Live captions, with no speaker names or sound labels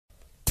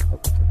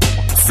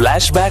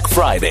Flashback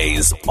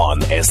Fridays on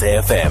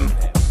SAFM.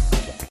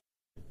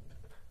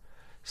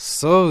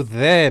 So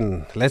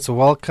then, let's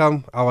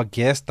welcome our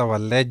guest, our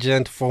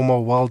legend, former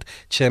world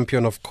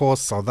champion, of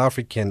course, South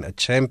African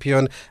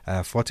champion,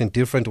 fought in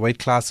different weight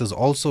classes.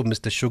 Also,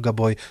 Mr.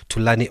 Sugarboy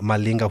Thulani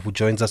Malinga, who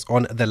joins us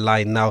on the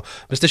line now.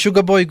 Mr.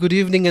 Sugarboy, good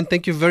evening, and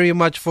thank you very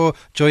much for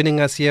joining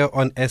us here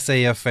on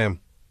SAFM.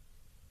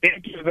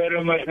 Thank you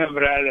very much, my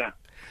brother.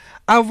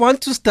 I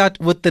want to start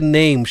with the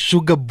name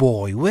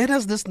Sugarboy. Where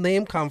does this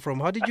name come from?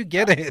 How did you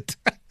get it?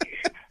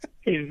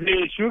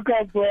 The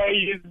Sugar Boy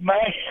is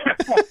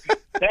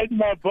that's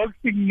my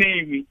boxing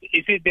name.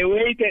 You see, the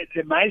way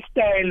that my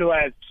style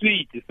was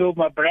sweet, so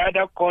my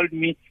brother called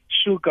me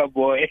Sugar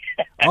Boy.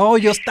 Oh,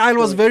 your style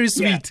was very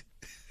sweet.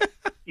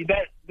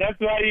 Yeah. That's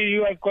why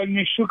you are calling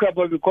me Sugar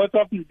Boy, because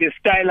of the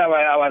style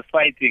I was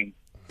fighting.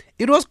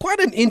 It was quite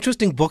an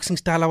interesting boxing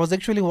style. I was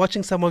actually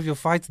watching some of your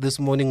fights this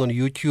morning on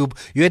YouTube.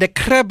 You had a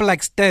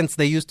crab-like stance,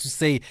 they used to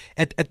say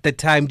at the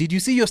time. Did you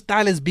see your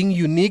style as being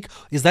unique?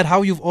 Is that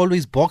how you've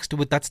always boxed,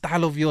 with that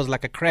style of yours,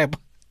 like a crab?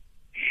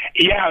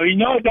 Yeah,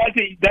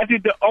 that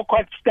is the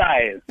awkward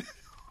style.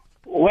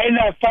 When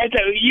I fight,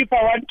 if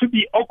I want to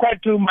be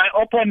awkward to my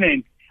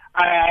opponent,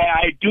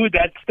 I do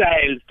that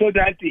style so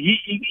that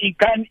he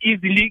can't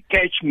easily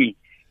catch me.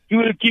 He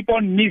will keep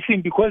on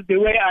missing because the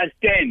way I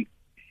stand,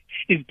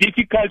 it's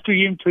difficult to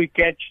him to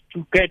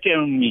catch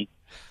on me.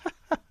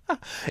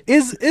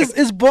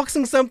 Is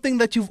boxing something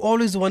that you've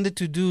always wanted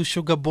to do,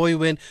 Sugar Boy,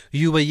 when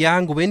you were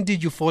young? When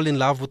did you fall in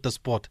love with the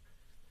sport?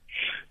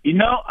 You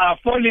know, I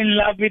fall in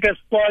love with the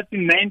sport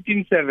in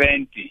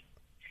 1970.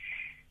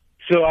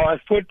 So I was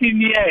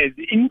 14 years.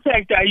 In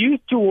fact, I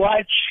used to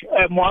watch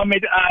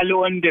Muhammad Ali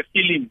on the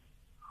film,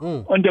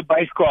 on the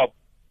bioscope.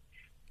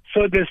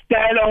 So the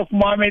style of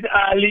Muhammad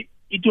Ali,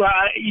 it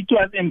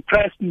was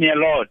impressed me a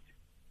lot.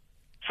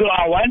 So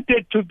I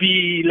wanted to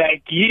be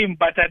like him,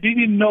 but I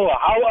didn't know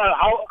how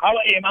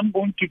am I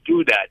going to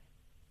do that.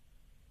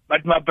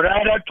 But my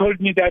brother told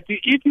me that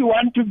if you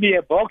want to be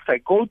a boxer,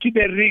 go to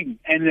the ring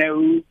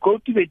and go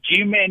to the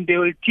gym, and they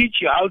will teach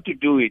you how to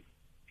do it.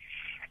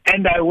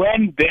 And I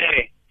went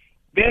there.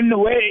 Then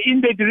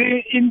in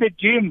the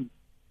gym,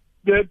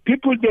 the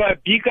people, they were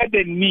bigger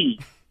than me.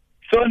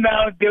 So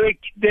now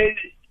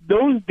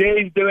those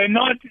days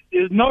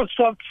there's no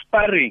soft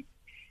sparring.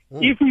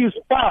 If you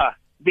spar,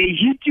 they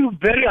hit you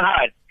very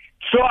hard.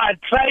 So I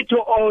try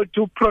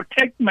to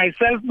protect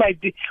myself by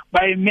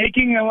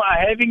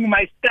having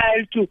my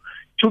style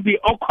to be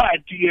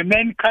awkward. A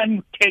man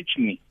can't catch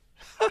me.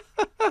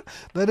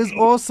 That is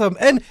awesome.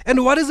 And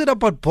what is it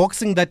about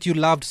boxing that you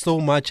loved so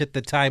much at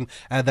the time,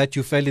 that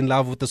you fell in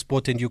love with the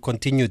sport and you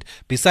continued?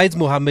 Besides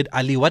Muhammad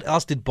Ali, what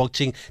else did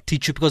boxing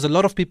teach you? Because a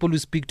lot of people we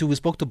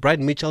spoke to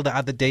Brian Mitchell the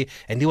other day,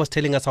 and he was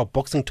telling us how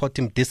boxing taught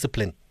him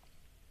discipline.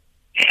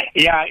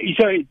 Yeah,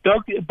 so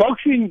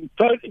boxing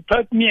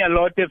taught me a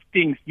lot of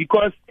things,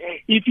 because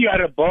if you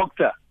are a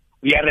boxer,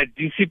 you are a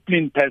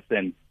disciplined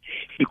person.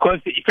 Because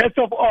first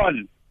of all,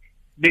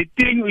 the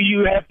thing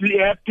you have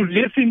to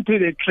listen to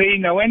the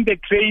trainer. When the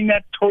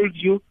trainer told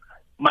you,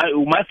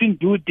 you mustn't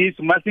do this,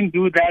 you mustn't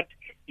do that,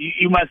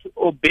 you must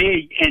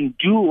obey and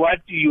do what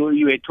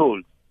you were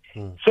told.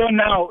 So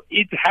now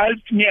it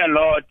helped me a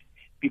lot,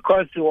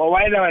 because while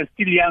I was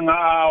still young,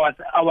 I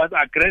was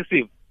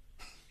aggressive.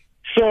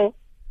 So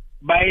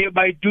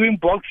by doing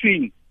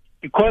boxing,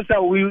 because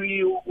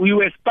we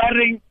were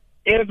sparring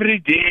every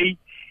day,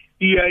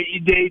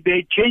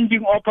 they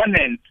changing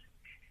opponents.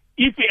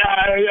 If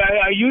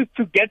I used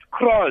to get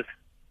cross,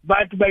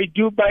 but by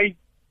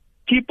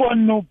keep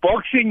on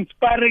boxing,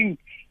 sparring.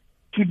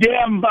 Today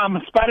I'm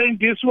sparring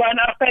this one.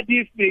 After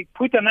this, they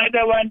put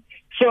another one.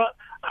 So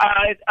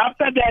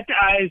after that,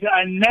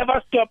 I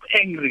never stop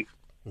angry.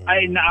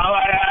 I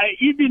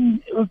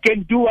even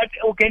can do what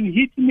can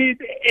hit me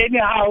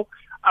anyhow.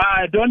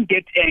 I don't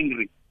get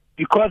angry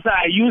because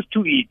I used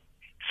to it.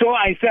 So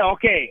I say,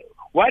 okay,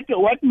 what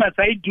must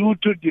I do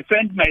to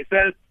defend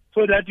myself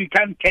so that you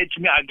can't catch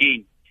me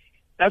again?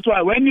 That's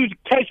why when you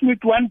catch me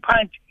with one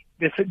punch,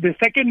 the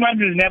second one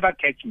will never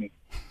catch me.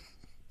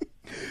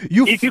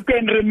 If you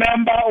can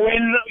remember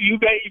when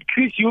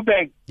Chris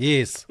Eubank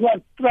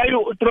was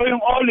throwing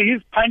all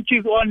his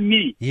punches on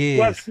me, he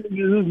was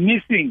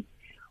missing.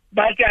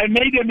 But I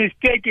made a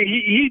mistake.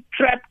 He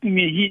trapped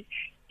me.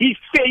 He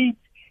fainted.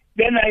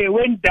 Then I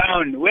went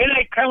down. When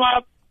I come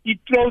up, he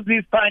throws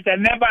this punch. I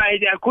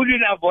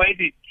couldn't avoid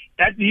it.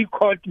 That he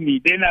caught me.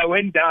 Then I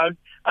went down.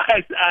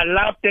 I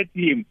laughed at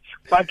him.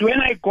 But when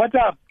I got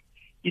up,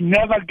 he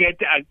never get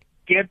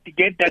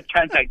that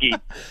chance again,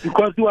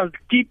 because he was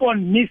keep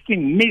on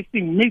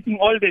missing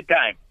all the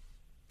time.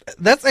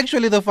 That's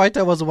actually the fight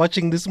I was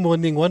watching this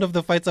morning. One of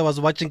the fights I was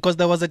watching, because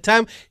there was a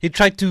time he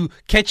tried to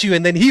catch you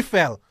and then he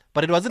fell.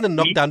 But it wasn't a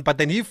knockdown, but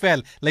then he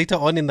fell later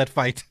on in that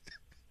fight.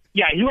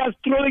 Yeah, he was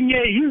throwing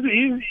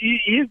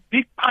his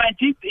big punch.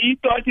 He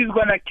thought he's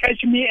going to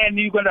catch me and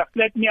he's going to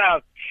flat me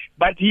out.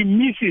 But he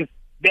misses.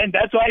 Then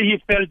that's why he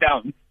fell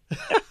down.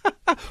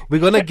 We're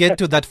going to get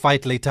to that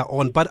fight later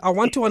on, but I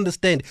want to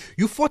understand,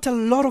 you fought a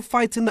lot of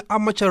fights in the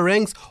amateur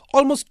ranks,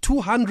 almost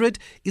 200.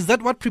 Is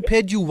that what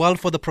prepared you well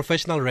for the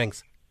professional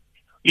ranks?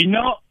 You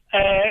know,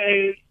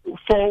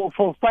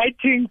 for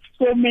fighting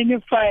so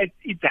many fights,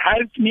 it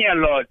helps me a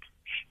lot.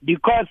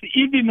 Because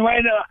even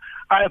when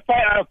I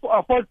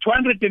fought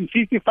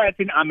 250 fights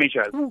in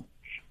amateurs,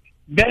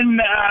 then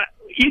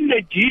in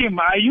the gym,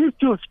 I used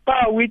to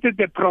spar with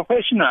the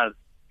professionals.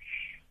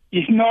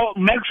 You know,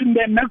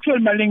 Maxwell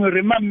Malinga,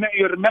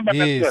 you remember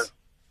Yes. Maxwell?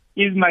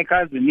 He's my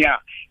cousin, yeah.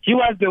 He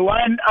was the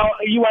one,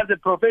 he was a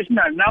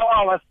professional. Now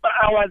I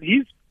was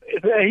his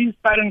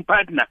sparring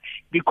partner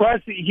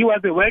because he was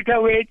a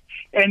welterweight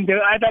and the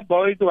other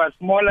boys were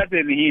smaller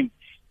than him.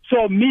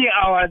 So me,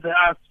 I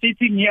was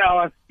sitting here,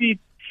 I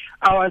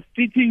was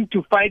sitting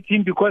to fight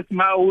him because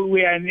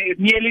we are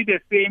nearly the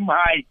same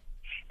height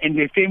and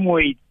the same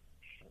weight.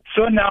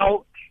 So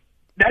now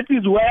that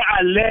is where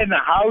I learned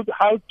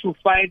how to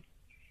fight,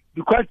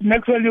 because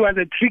Maxwell was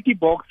a tricky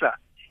boxer.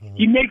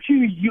 He makes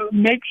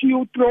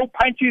you throw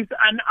punches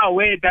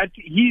unaware that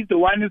he's the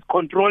one who's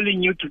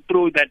controlling you to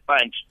throw that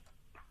punch.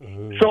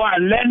 So I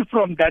learned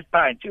from that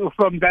punch,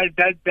 from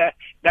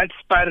that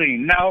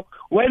sparring. Now,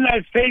 when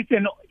I face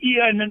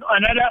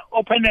another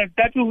opponent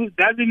that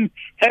doesn't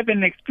have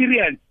an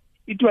experience,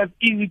 it was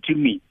easy to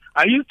me.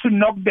 I used to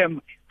knock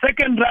them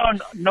second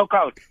round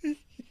knockout.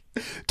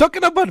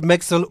 Talking about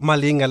Maxwell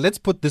Malinga, let's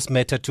put this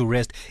matter to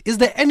rest. Is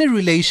there any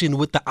relation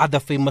with the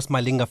other famous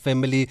Malinga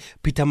family?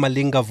 Peter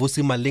Malinga,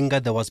 Vusi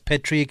Malinga, there was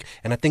Patrick,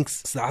 and I think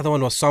the other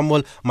one was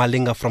Samuel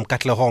Malinga from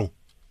Katlehong.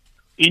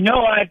 You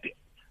know what?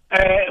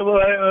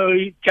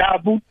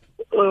 Jabu,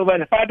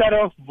 the father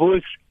of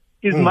Vus,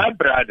 is my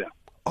brother.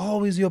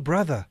 Oh, he's your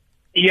brother?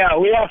 Yeah,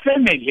 we are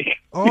family.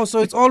 Oh,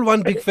 so it's all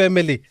one big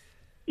family.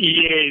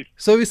 Yes.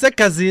 So we say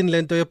cousin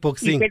lento ye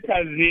boxing. It's a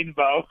cousin,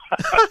 Bao.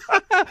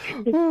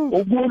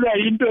 Ukulwa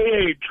into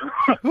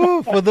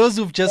yethu. For those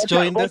who've just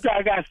joined us.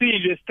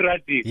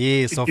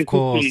 Yes, of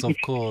course.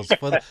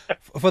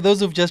 For those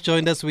who've just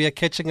joined us, we are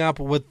catching up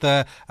with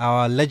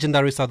our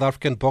legendary South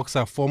African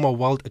boxer, former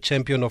world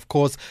champion, of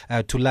course,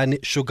 Thulani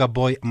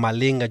Sugarboy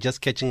Malinga,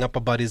 just catching up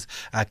about his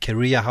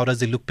career. How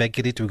does he look back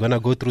at it? We're going to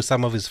go through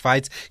some of his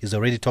fights. He's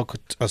already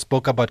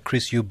spoke about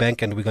Chris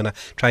Eubank, and we're going to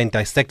try and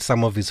dissect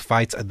some of his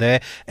fights there.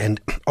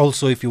 And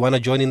also, if you want to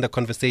join in the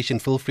conversation,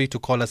 feel free to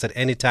call us at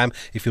any time.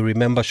 If you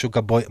remember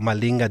Sugarboy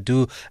Malinga,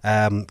 do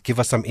give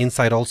us some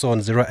insight also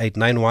on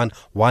 0891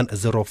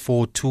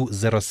 104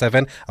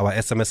 207. Our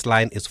SMS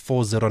line is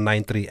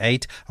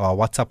 40938. Our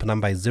WhatsApp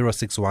number is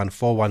 061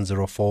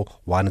 4104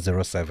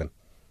 107.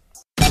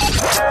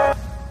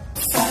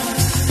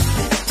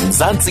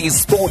 Mzansi's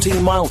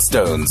sporting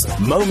milestones,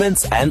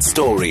 moments and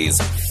stories.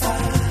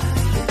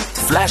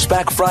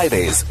 Flashback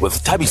Fridays with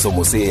Thabiso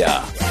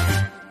Mosia.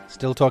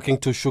 Still talking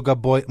to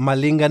Sugarboy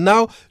Malinga.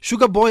 Now,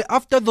 Sugarboy,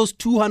 after those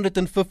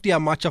 250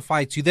 amateur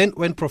fights, you then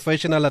went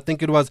professional. I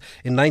think it was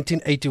in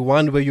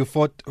 1981 where you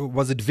fought,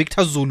 was it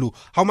Victor Zulu?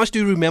 How much do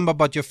you remember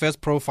about your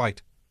first pro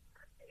fight?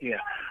 Yeah.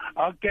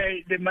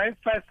 Okay, my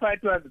first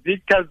fight was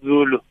Victor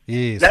Zulu.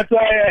 Yes. That's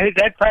why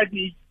that fight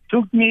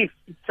took me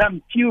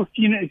some few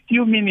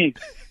minutes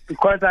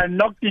because I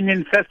knocked him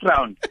in first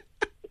round.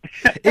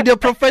 In your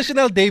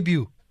professional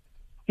debut?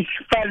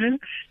 Pardon?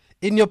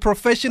 In your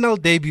professional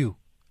debut?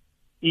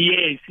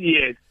 Yes.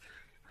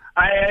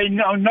 I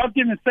knocked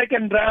him in the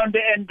second round,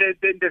 and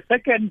the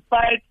second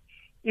fight,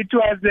 it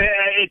was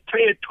a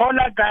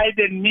taller guy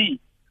than me.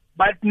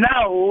 But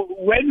now,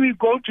 when we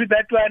go to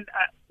that one,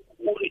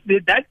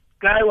 that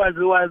guy was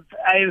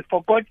I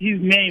forgot his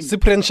name.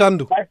 Cyprian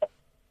Shandu.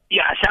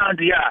 Yeah,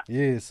 Shandu, yeah.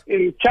 Yes.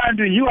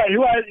 Shandu, he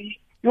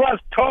was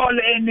tall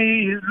and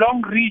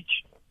long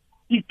reach.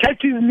 He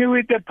catches me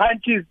with the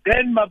punches.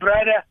 Then my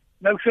brother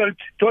Maxwell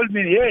told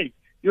me, hey,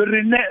 you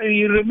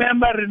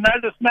remember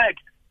Ronaldo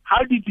Snipes?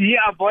 How did he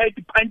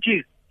avoid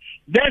punches?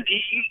 Then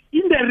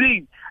in the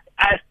ring,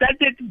 I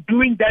started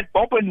doing that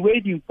bob and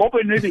waiting.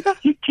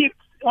 He keeps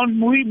on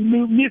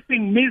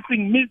missing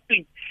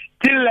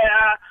till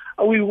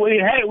we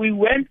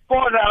went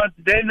 4 rounds.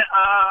 Then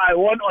I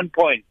won on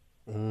point.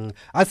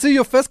 I see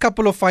your first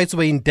couple of fights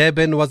were in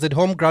Durban. Was it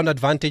home ground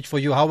advantage for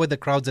you? How were the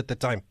crowds at the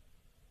time?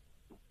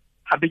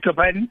 I beg your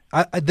pardon?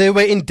 They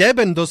were in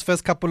Durban, those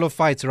first couple of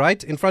fights,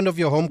 right? In front of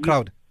your home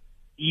crowd?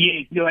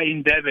 Yes, they were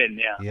in Durban,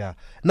 yeah.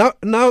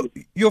 Now,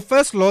 your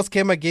first loss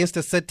came against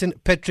a certain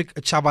Patrick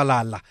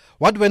Chabalala.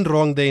 What went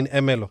wrong there in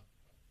Emelo?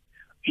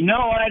 You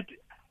know what?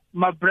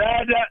 My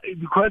brother,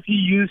 because he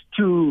used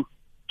to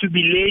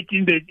be late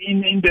in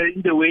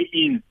the way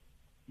in,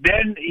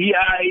 then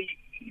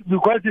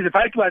because the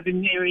fight was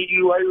in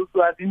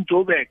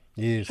Joburg.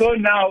 Yes. So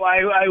now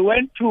I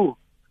went to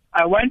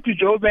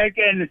Joburg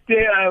and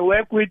I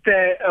work with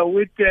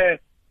him.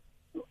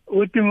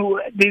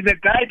 There's a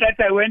guy that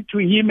I went to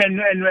him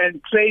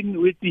and trained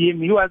with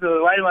him. He was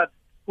the one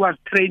who was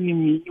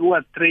training me. He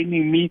was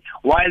training me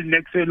while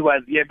Maxwell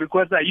was here,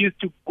 because I used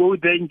to go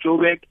there in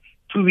Joburg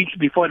 2 weeks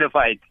before the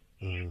fight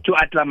to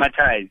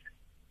acclimatize.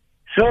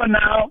 So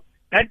now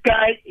that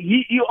guy,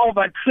 he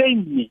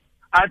overtrained me.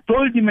 I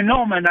told him,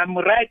 no, man, I'm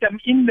right. I'm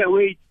in the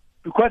weight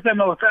because I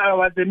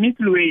was a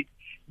middleweight.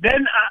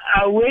 Then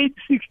I weighed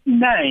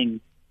 69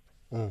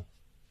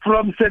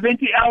 from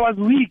 70 hours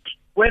week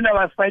when I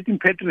was fighting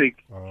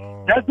Patrick.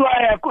 Oh. That's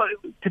why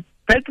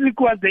Patrick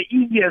was the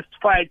easiest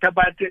fighter,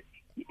 but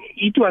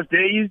it was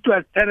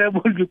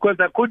terrible because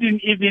I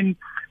couldn't even,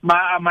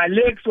 my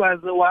legs I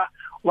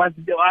was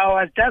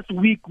just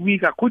weak.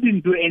 I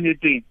couldn't do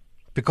anything.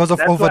 Because of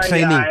That's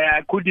overtraining. why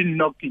I couldn't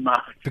knock him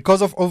out.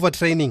 Because of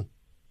overtraining.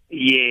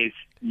 Yes.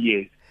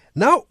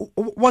 Now,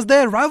 was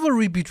there a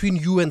rivalry between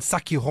you and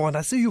Saki Horn?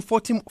 I see you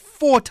fought him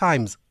 4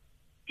 times.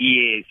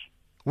 Yes.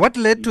 What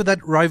led to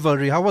that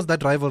rivalry? How was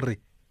that rivalry?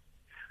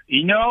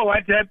 You know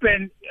what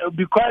happened?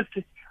 Because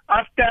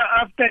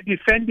after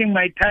defending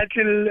my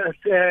title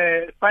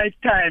 5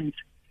 times,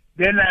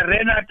 then I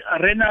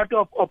ran out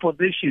of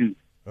opposition.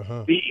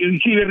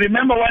 You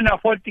remember when I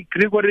fought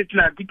Gregory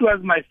Clark? It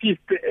was my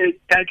 5th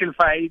title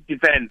fight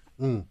defense.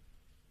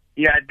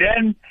 Yeah.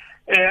 Then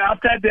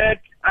after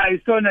that,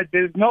 I saw that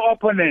there's no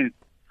opponent.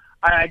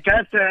 I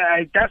just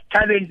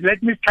challenged.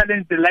 Let me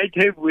challenge the light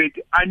heavyweight.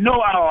 I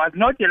know I was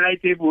not a light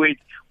heavyweight,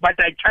 but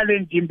I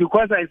challenged him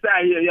because I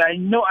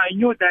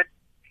knew that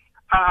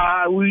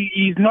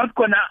he's not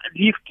gonna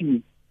lift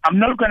me. I'm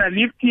not gonna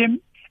lift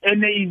him,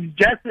 and he's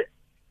just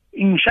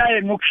in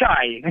shy.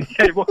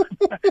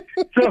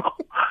 So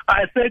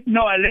I said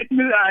no.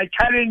 I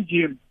challenge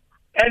him,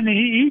 and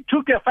he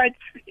took a fight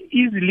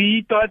easily.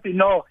 He thought,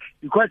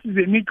 because he's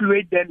a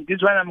middleweight, then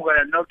this one I'm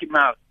gonna knock him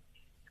out.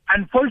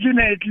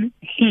 Unfortunately,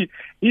 he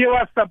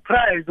was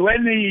surprised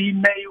when he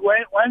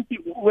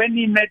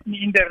met me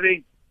in the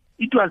ring.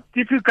 It was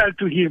difficult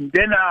to him.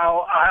 Then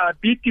I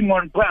beat him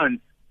on pounds.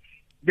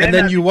 And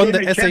then you won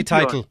the SA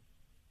title.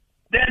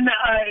 Then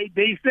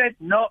they said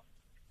no.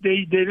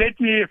 They let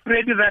me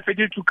Freddie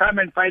Rafferty to come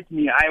and fight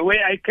me.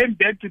 I came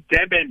back to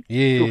Durban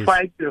to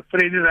fight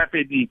Freddie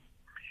Rafferty,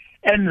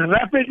 and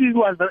Rafferty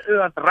was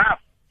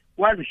rough.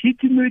 Was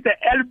hitting me with the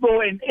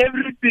elbow and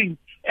everything,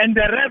 and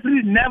the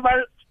referee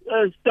never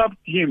stopped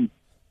him.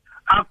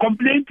 I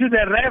complained to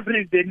the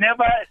referee. They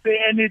never say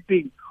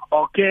anything.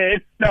 Okay,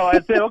 no, I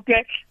say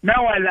okay.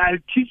 Now I'll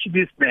teach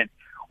this man.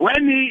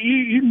 When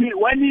he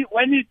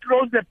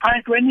throws the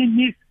punch, when he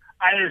misses,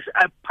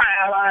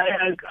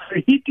 I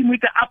hit him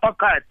with the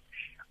uppercut.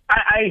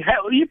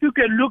 If you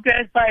can look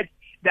at fight,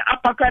 the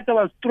uppercut I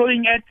was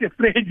throwing at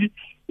Freddy,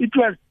 it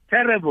was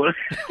terrible.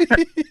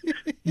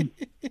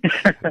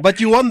 But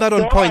you won that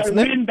on points, I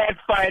win that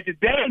fight.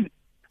 Then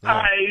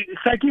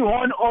Saki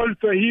Horn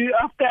also,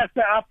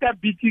 after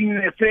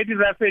beating Freddy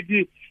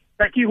Rafferty,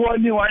 Saki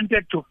Horn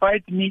wanted to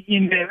fight me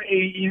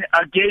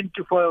again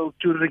to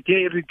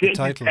regain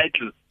the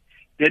title.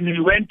 Then we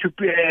went to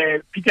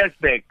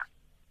Petersburg.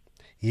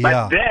 Yeah.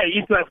 But there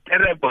it was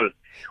terrible.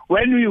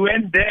 When we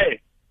went there,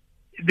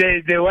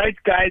 the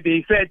white guy,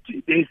 they said,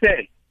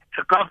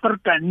 South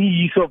Africa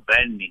needs to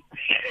ban me.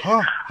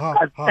 When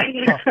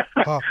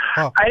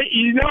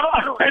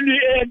we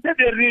entered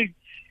the ring,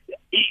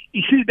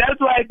 you see, that's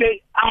why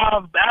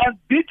I've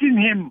beaten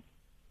him.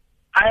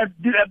 I've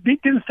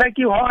beaten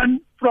Saki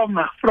Horn from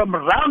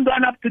round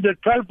 1 up to the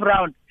 12th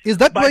round. Is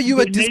that why you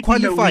were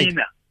disqualified?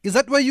 Is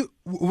that why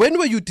when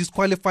were you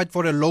disqualified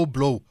for a low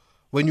blow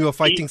when you were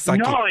fighting Saki?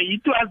 No,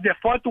 it was the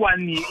 4th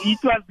one.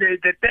 It was the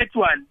 3rd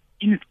one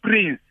in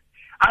Springs.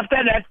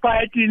 After that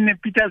fight in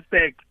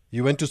Petersburg.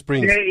 You went to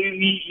Springs? I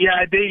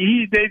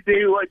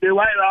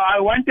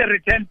want a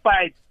return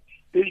fight.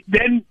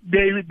 Then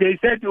they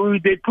said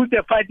they put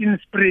the fight in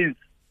Springs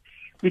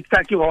with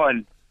Saki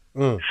Horn.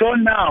 So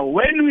now,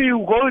 when we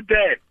go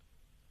there,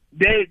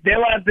 there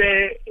was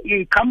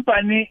a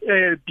company,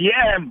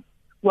 BM,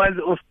 was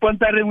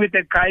sponsoring with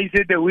a car. He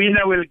said the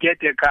winner will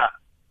get a car.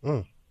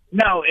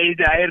 Now,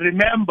 I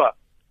remember,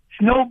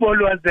 Snowball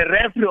was the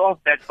referee of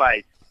that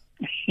fight.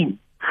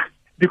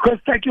 Because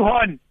Saki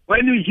Horn,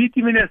 when we hit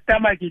him in the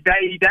stomach, he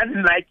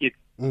doesn't like it.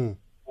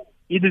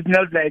 He does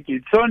not like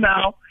it. So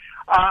now,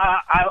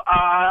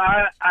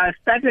 I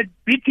started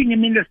beating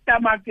him in the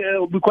stomach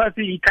because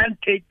he can't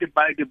take the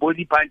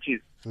body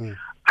punches.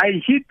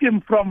 I hit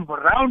him from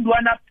round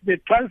 1 up to the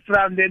 12th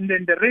round, and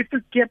then the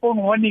referee kept on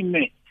warning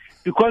me.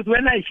 Because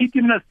when I hit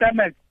him in the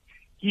stomach,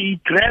 he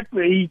grabbed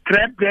there,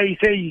 he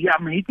said,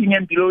 I'm hitting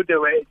him below the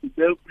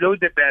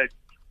belt.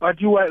 But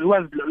he was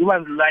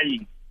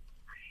lying.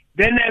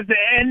 Then at the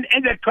end,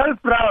 in the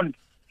 12th round,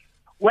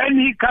 when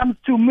he comes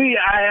to me,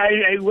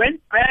 I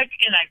went back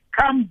and I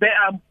come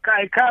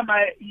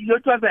back.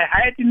 It was a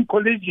hiding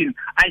collision.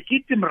 I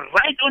hit him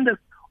right on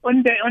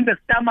the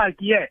stomach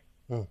here.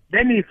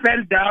 Then he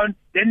fell down.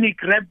 Then he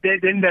grabbed there.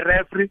 Then the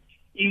referee,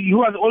 he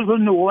was also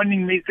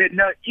warning me. He said,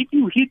 "No, if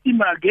you hit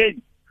him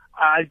again,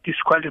 I'll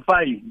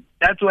disqualify him."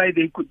 That's why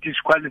they could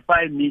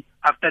disqualify me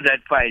after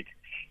that fight.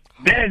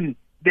 Then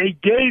they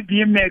gave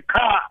him a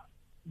car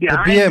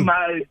behind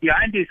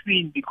the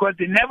scene because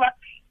they never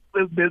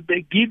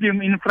they give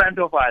him in front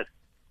of us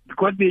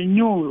because they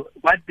knew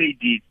what they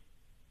did.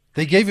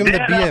 They gave him the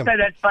BM. After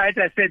that fight,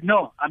 I said,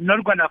 no, I'm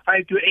not going to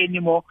fight you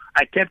anymore.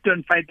 I kept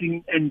on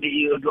fighting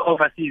the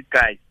overseas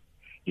guys.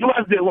 He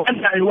was the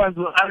one that was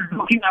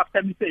looking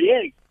after me. Say,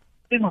 hey,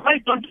 then why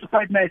don't you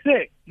fight me? I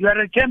say, you are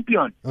a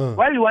champion.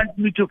 Why do you want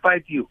me to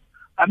fight you?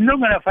 I'm not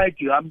gonna fight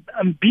you. I'm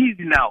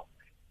busy now.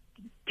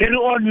 Carry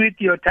on with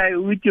your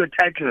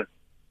title.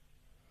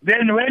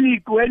 Then when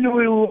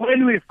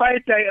we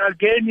fight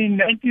again in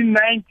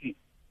 1990,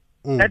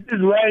 that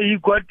is why he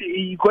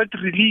got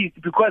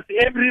released, because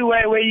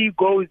everywhere where he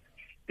goes,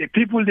 the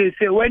people, they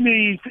say, when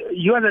he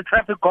was a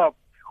traffic cop,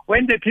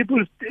 when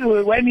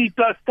he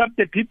stopped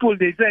the people,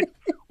 they said,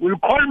 we'll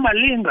call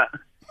Malinga.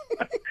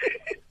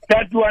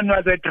 That one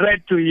was a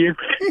threat to him.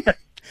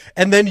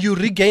 And then you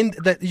regained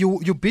that,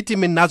 you beat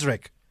him in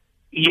Nasrec?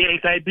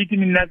 Yes, I beat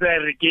him in Nasrec. I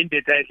regained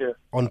the title.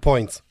 On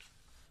points?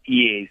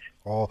 Yes.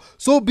 Oh,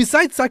 so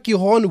besides Saki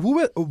Horn,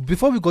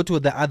 before we go to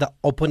the other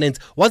opponents,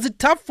 was it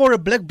tough for a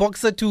black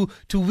boxer to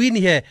win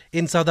here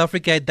in South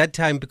Africa at that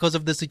time because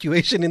of the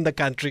situation in the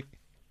country?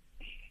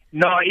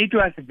 No, it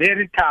was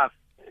very tough.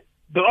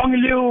 The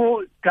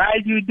only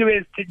guys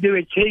they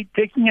were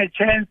taking a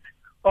chance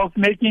of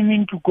making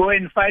him to go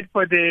and fight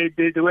for the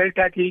world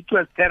title, it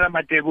was Terra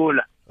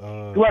Matebula.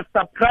 It was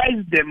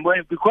surprised them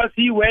because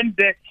he went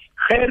there.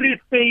 Harry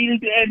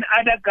failed and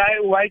other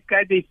white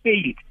guy, they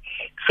failed.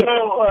 So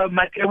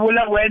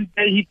Matebula went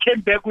there, he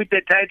came back with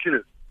the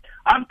title.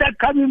 After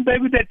coming back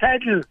with the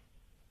title,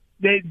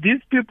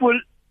 these people,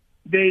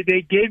 they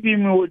gave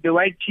him the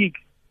white cheek.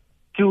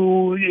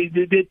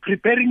 They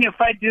preparing a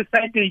fight this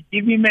side, they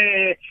give him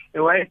a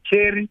white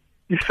cherry.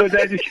 So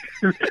that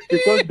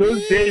because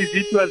those days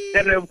it was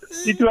terrible.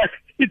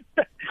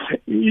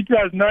 It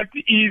was not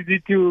easy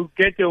to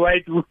get a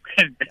white woman.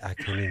 I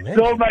can imagine.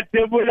 So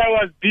Matebula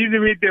was busy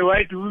with the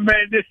white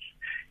woman.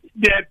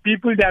 There are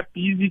people that are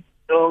busy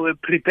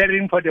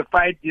preparing for the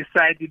fight this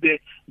side. The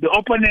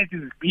opponent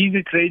is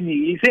busy training.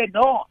 He said,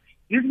 no,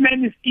 this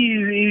man is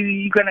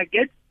easy. You're gonna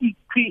get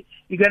quick.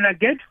 You're gonna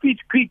get fit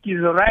quick.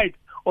 He's all right.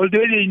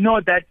 Although they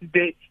know that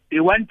they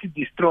want to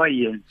destroy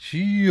him.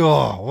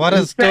 Sure, what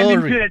a story. He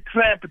fell into a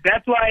trap.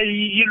 That's why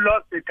he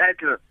lost the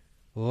title.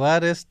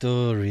 What a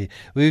story.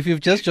 If you've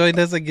just joined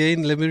us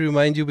again, let me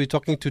remind you, we're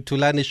talking to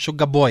Thulani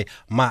Sugarboy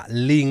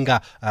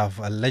Malinga,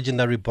 a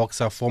legendary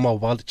boxer, former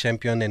world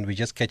champion, and we're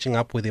just catching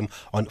up with him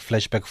on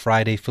Flashback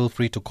Friday. Feel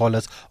free to call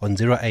us on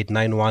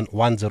 0891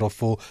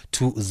 104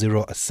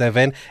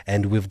 207.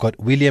 And we've got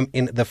William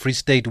in the Free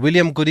State.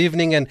 William, good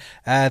evening, and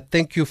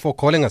thank you for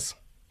calling us.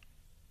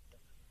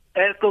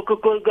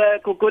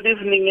 Good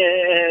evening,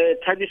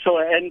 Tadiso,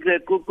 and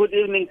good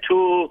evening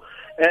to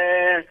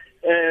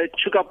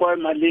Sugarboy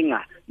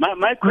Malinga.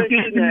 My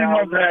question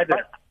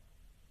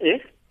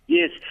is,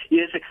 yes.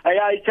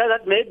 I tell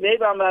that maybe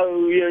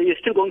you're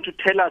still going to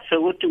tell us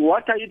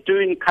what are you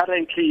doing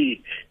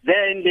currently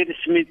there in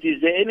Ladysmith? Is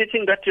there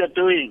anything that you're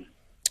doing?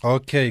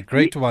 Okay,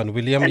 great one,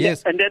 William. And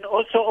yes. And then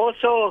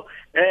also,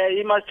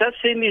 you must have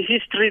seen the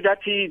history that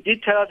he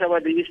did tell us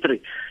about the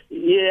history.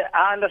 Yeah,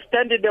 I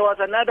understand that there was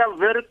another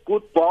very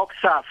good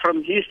boxer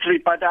from history,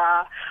 but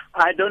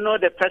I don't know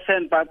the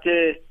person, but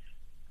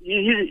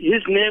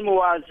his name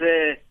was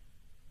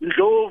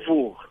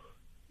Ndlovu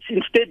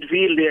in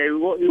Stateville.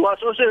 He was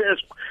also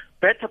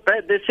better.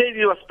 They say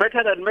he was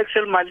better than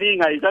Maxwell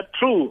Malinga. Is that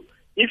true?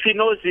 If he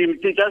knows him,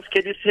 just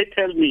can you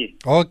tell me?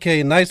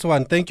 Okay, nice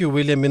one. Thank you,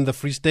 William, in the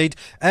Free State.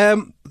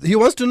 He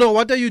wants to know,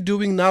 what are you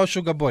doing now,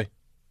 Sugarboy?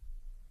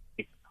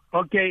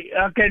 Okay,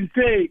 I can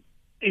say,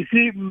 you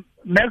see,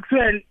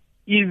 Maxwell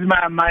is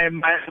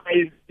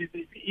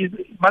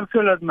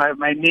Maxwell is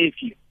my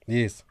nephew.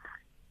 Yes.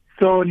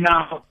 So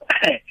now,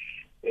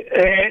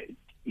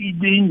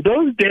 in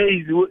those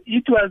days,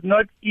 it was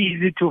not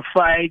easy to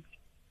fight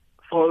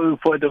for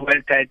the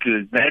world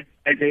titles. That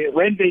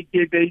when they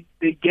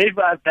gave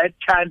us that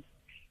chance,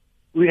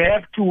 we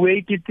have to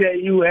wait it.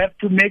 You have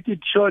to make it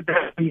sure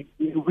that we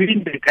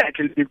win the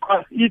title,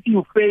 because if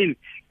you fail,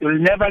 they will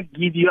never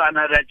give you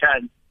another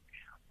chance.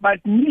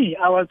 But me,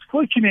 I was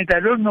fortunate. I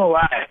don't know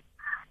why,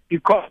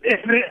 because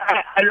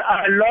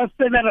I lost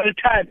several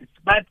times.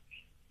 But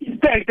in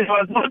fact, I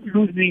was not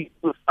losing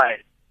those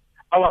fights.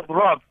 I was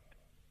robbed.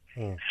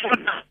 So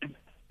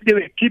they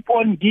will keep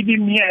on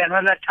giving me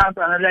another chance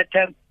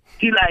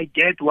till I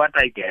get what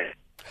I get.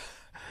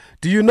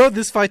 Do you know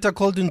this fighter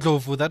called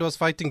Ndlovu that was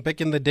fighting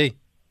back in the day?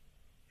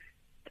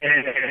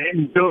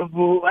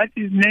 Ndlovu, what's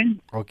his name?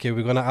 Okay,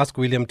 we're going to ask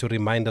William to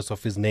remind us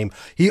of his name.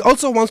 He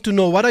also wants to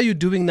know, what are you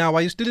doing now?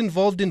 Are you still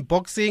involved in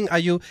boxing? Are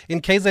you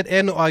in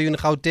KZN or are you in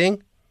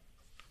Gauteng?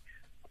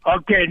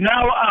 Okay,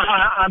 now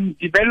I'm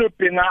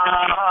developing.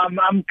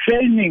 I'm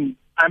training.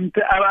 I'm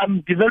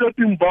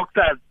developing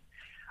boxers.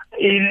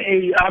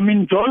 I'm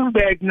in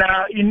Johannesburg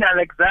now, in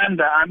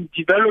Alexander. I'm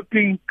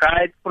developing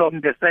guys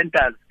from the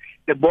centers.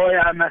 The boy,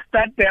 I'm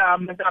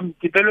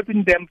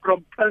developing them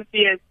from 12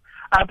 years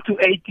up to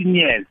 18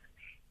 years.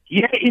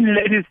 Here in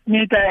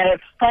Ladysmith, I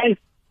have five.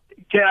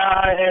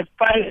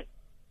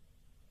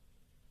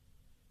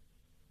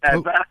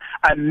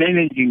 I'm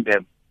managing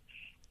them.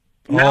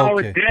 Now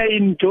Okay. there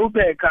in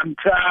Joburg,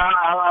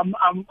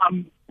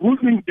 I'm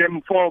grooming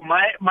them for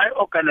my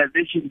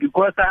organization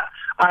because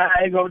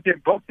I got a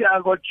boxing, I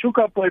got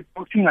Sugar Boy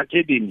Boxing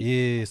Academy.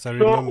 Yes, I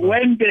So remember.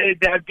 when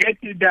they're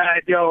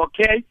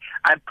okay,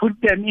 I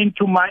put them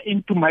into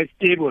my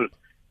stable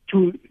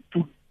to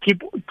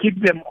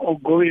keep them all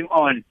going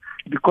on,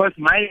 because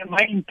my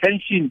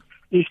intention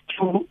is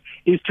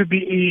to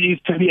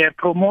be a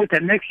promoter.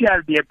 Next year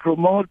I'll be a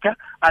promoter.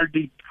 I'll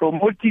be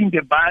promoting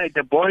the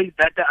boys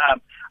that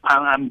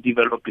I'm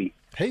developing.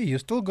 Hey, you're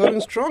still going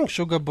strong,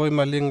 Sugar Boy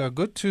Malinga.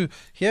 Good to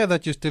hear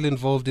that you're still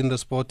involved in the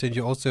sport and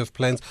you also have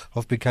plans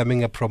of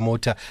becoming a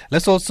promoter.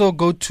 Let's also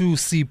go to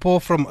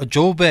Sipho from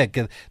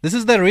Joburg. This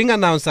is the ring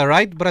announcer,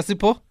 right,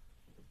 Brasipo?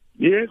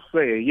 Yes,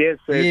 sir. Yes,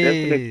 sir.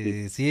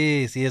 Definitely.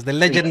 Yes, the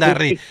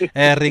legendary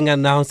ring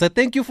announcer.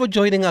 Thank you for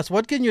joining us.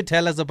 What can you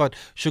tell us about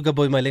Sugar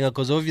Boy Malinga?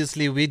 Because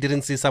obviously we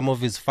didn't see some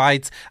of his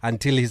fights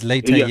until his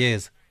later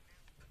years.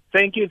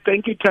 Thank you,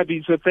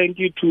 Tabiso. Thank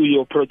you to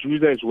your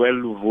producer as well,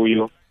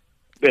 Vuyo.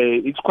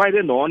 It's quite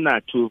an honor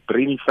to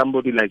bring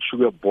somebody like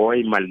Sugar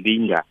Boy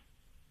Malinga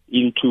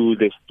into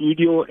the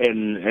studio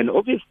and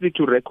obviously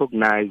to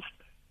recognize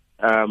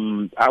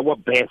our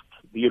best,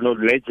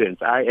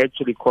 legends. I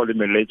actually call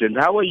him a legend.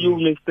 How are you,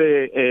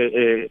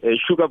 Mr.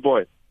 Sugar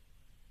Boy?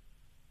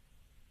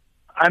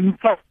 I'm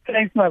fine.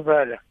 Thanks, my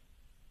brother.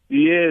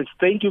 Yes,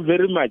 thank you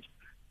very much.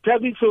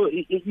 Tabiso,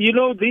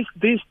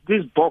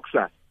 this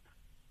boxer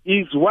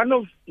is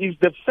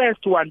the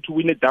first one to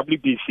win a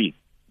WBC,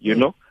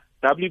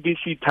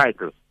 WBC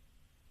title.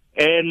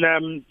 And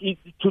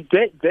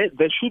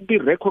there should be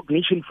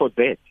recognition for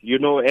that,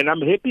 and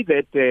I'm happy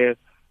that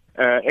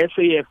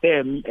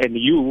SAFM and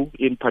you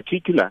in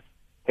particular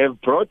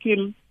have brought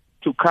him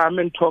to come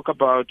and talk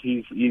about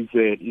his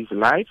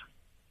life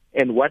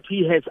and what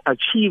he has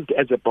achieved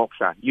as a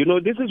boxer.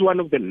 This is one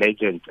of the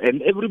legends,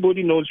 and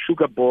everybody knows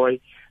Sugar Boy,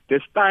 the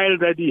style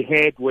that he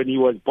had when he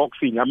was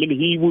boxing. I mean,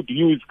 he would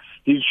use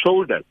his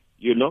shoulders,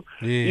 Yes.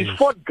 He's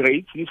fought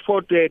greats. He's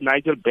fought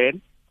Nigel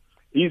Benn.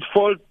 He's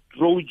fought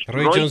Roy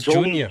Jones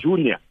Jr.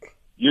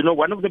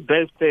 One of the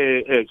best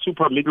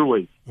super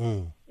middleweights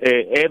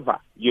ever,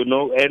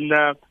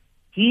 and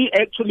he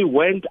actually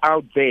went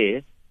out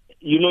there,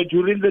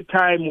 during the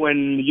time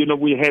when,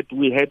 we had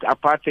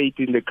apartheid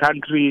in the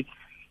country,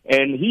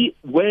 and he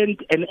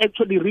went and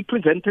actually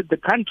represented the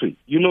country.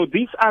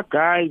 These are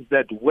guys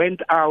that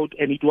went out,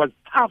 and it was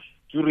tough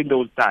during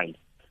those times.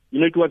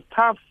 It was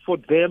tough for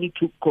them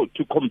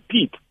to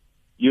compete,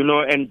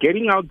 and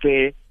getting out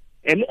there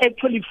and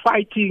actually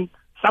fighting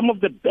some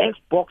of the best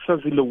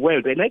boxers in the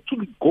world and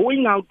actually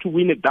going out to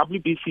win a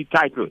WBC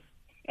title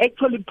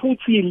actually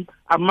puts him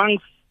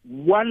amongst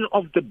one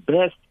of the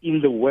best in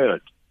the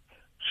world.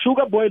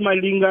 Sugar Boy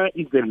Malinga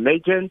is a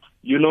legend.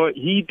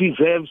 He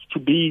deserves to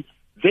be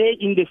there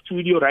in the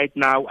studio right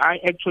now. I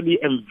actually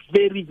am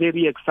very,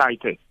 very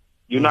excited.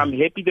 I'm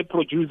happy the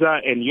producer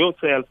and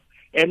yourself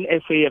and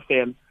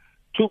SAFM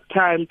took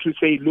time to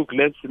say, look,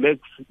 let's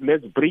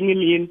bring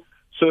him in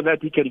so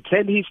that he can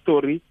tell his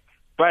story.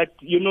 But,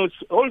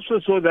 also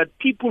so that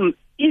people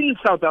in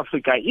South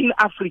Africa, in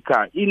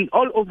Africa, in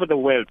all over the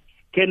world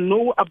can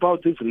know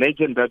about this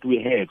legend that we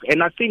have.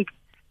 And I think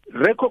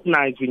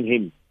recognizing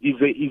him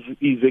is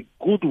a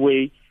good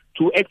way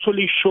to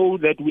actually show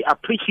that we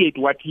appreciate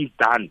what he's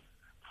done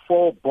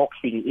for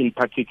boxing in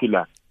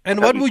particular.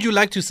 And what would you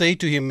like to say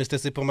to him, Mr.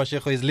 Sipho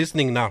Mashego is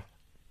listening now?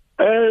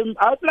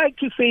 I'd like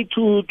to say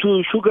to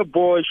Sugar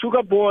Boy,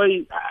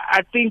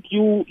 I think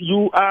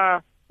you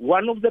are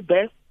one of the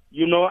best.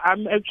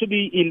 I'm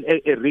actually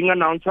a ring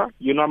announcer.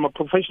 I'm a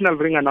professional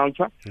ring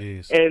announcer.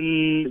 Yes.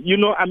 And,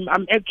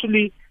 I'm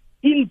actually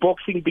in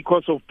boxing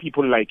because of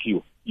people like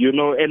you,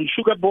 and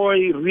Sugar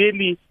Boy,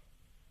 really,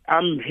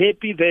 I'm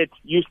happy that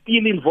you're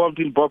still involved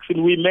in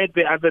boxing. We met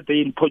the other day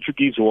in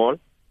Portuguese Wall.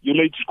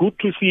 It's good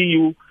to see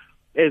you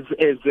as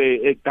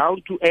a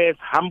down-to-earth,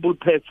 humble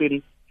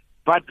person,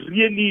 but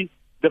really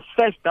the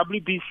first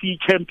WBC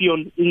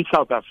champion in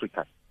South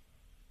Africa.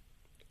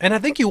 And I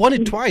think you won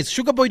it twice.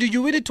 Sugar Boy, did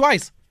you win it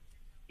twice?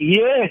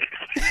 Yes.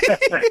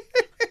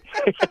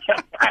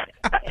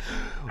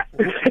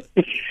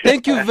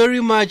 Thank you very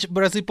much,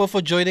 Brasipo,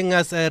 for joining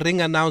us. Ring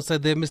announcer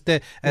there,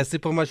 Mr.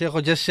 Sipho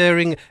Mashego, just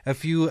sharing a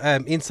few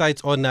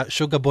insights on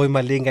Sugar Boy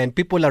Malinga. And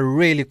people are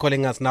really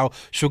calling us now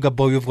Sugar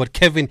Boy. We've got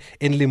Kevin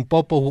in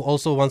Limpopo who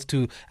also wants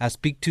to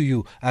speak to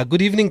you.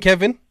 Good evening,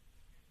 Kevin.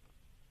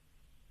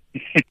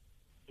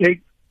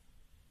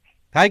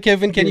 Hi,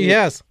 Kevin. Can you hear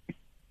us?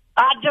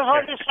 I just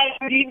want to say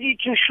good evening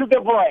to Sugar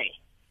Boy.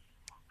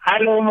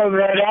 Hello, my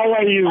brother. How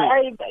are you?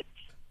 I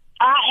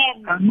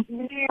am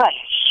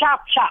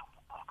sharp.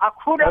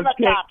 Akuna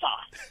Matata.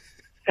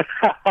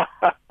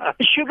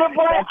 Sugar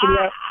Boy,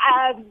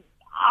 I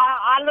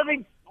live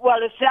in,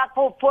 it's now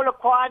called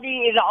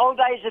Polokwane. In the old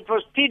days, it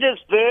was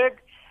Petersburg.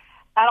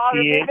 And I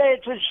remember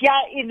it was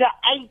here in the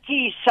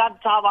 80s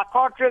sometime. I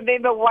can't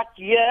remember what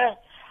year.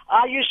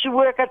 I used to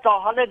work at the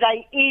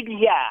Holiday Inn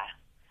here.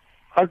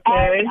 Okay.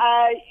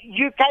 And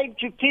you came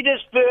to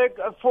Petersburg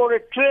for a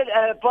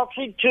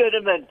boxing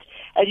tournament,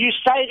 and you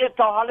stayed at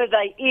the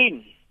Holiday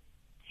Inn.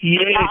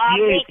 Yes, I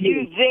yes, met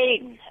you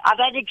then. I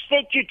don't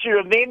expect you to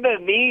remember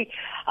me.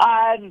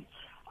 I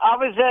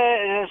was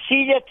a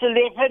senior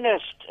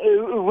telephonist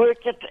who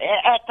worked at the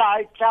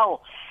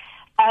hotel.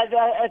 And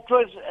it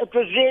was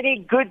really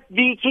good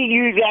meeting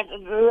you that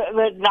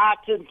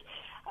night. And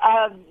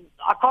I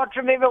can't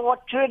remember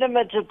what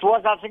tournament it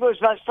was. I think it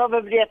was most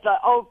probably at the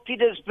Old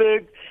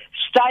Petersburg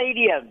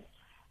Stadium.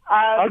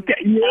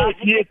 Okay,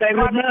 yes, I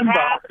remember.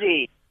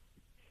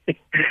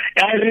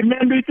 I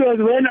remember it was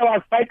when I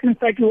was fighting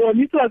Sakiwon.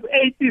 It was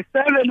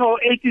 87 or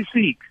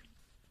 86.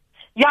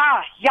 Yeah.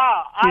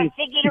 I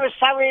think it was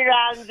somewhere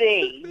around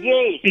there.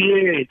 Yes.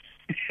 Yes.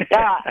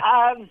 Yeah.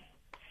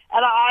 And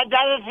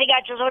another thing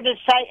I just want to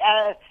say,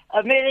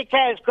 America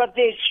has got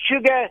their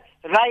Sugar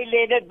Ray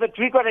Leonard, but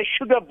we've got a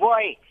Sugar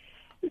Boy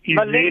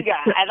Malinga,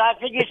 and I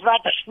think he's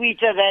much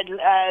sweeter than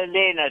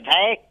Leonard,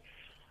 hey?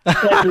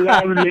 That's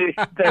lovely.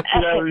 That's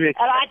lovely. And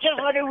I just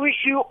want to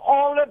wish you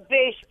all the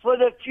best for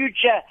the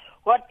future.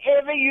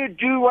 Whatever you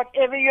do,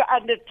 whatever you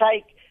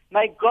undertake,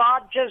 may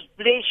God just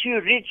bless you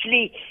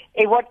richly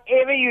in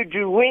whatever you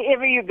do,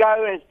 wherever you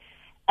go,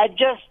 and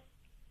just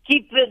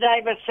keep the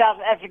name of South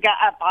Africa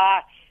up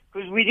high,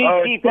 because we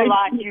need people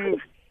like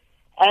you.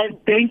 And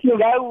thank you.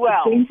 Go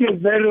well. Thank you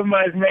very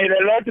much. May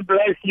the Lord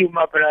bless you,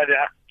 my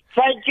brother.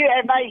 Thank you,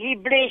 and may He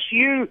bless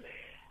you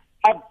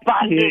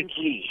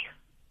abundantly.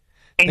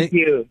 Thank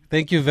you.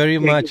 Thank you very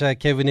much,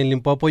 Kevin in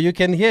Limpopo. You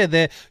can hear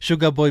there,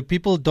 Sugar Boy.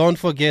 People don't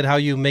forget how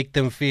you make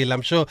them feel.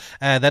 I'm sure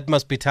that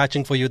must be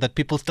touching for you, that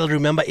people still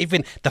remember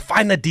even the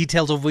finer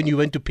details of when you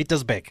went to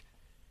Petersburg.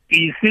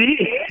 You see?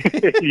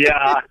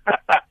 Yeah.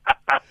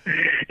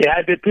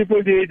 Yeah, the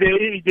people,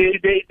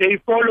 they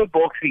follow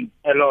boxing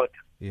a lot.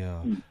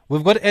 Yeah.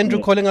 We've got Andrew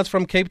calling us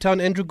from Cape Town.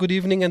 Andrew, good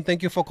evening, and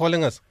thank you for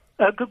calling us.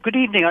 Good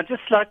evening. I'd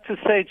just like to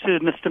say to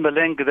Mr.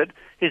 Malenga that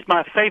he's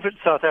my favorite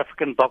South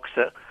African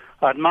boxer.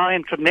 I admire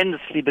him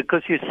tremendously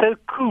because he's so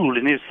cool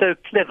and he's so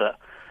clever.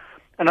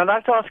 And I'd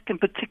like to ask him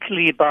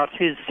particularly about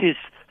his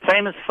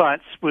famous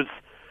fights with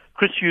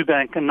Chris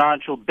Eubank and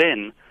Nigel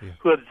Benn,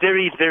 who are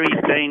very, very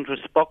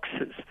dangerous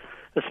boxers,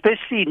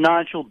 especially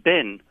Nigel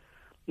Benn.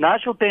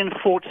 Nigel Benn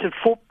fought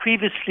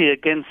previously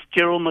against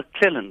Gerald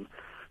McClellan,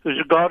 who's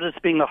regarded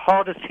as being the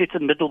hardest hitter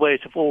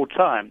middleweight of all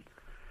time.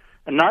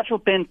 And Nigel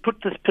Benn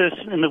put this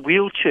person in a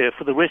wheelchair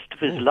for the rest of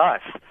his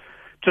life,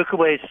 took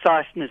away his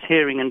sight and his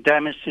hearing and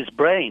damaged his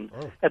brain.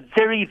 A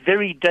very,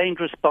 very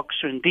dangerous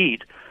boxer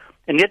indeed.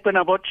 And yet when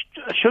I watched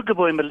Sugar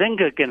Boy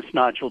Malinga against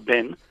Nigel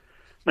Benn,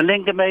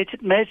 Malinga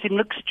made him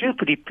look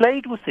stupid. He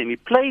played with him,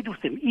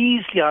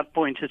 easily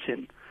outpointed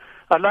him.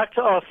 I'd like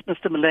to ask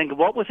Mr. Malinga,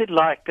 what was it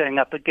like going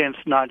up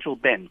against Nigel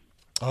Benn?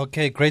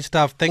 Okay, great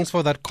stuff. Thanks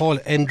for that call,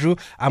 Andrew.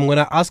 I'm going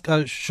to ask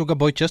Sugar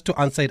Boy just to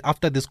answer it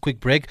after this quick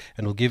break,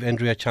 and we'll give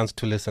Andrew a chance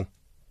to listen.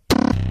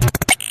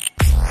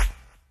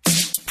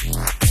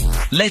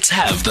 Let's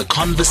have the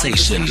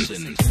conversation.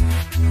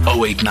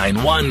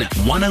 0891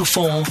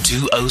 104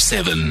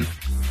 207.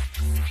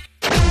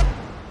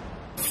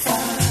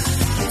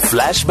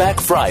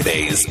 Flashback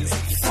Fridays.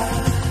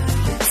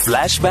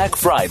 Flashback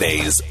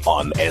Fridays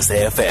on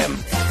SAFM.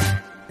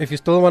 If you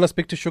still want to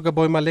speak to Sugar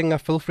Boy Malinga,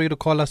 feel free to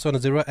call us on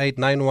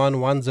 0891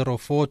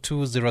 104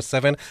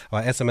 207.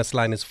 Our SMS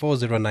line is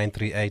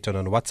 40938, and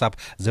on WhatsApp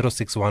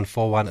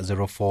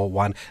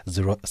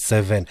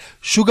 0614104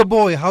 Sugar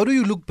Boy, how do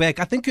you look back?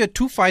 I think you had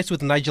 2 fights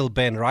with Nigel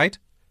Benn, right?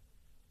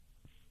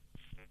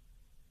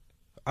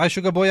 Hi,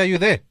 Sugar Boy, are you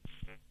there?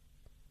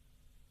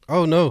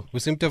 Oh no, we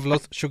seem to have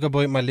lost Sugar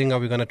Boy Malinga.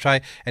 We're going to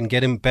try and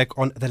get him back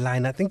on the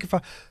line. I think if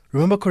I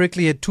remember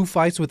correctly, he had 2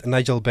 fights with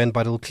Nigel Benn,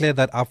 but he'll clear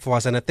that up for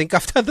us. And I think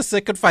after the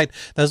second fight,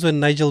 that's when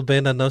Nigel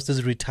Benn announced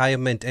his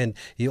retirement, and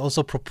he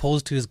also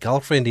proposed to his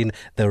girlfriend in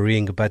the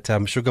ring. But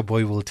Sugar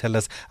Boy will tell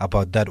us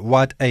about that.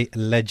 What a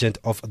legend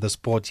of the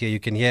sport here. You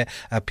can hear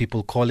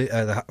people call it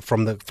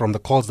from the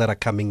calls that are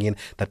coming in,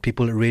 that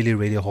people really,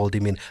 really hold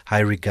him in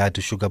high regard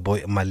to Sugar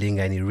Boy Malinga,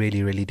 and he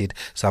really, really did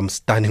some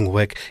stunning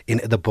work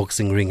in the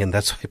boxing ring, and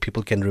that's why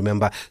people can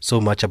remember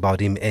so much about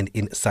him and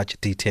in such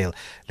detail.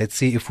 Let's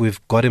see if we've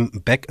got him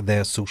back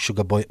there, so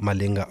Sugar Boy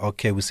Malinga.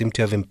 Okay, we seem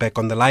to have him back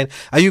on the line.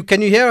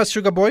 Can you hear us,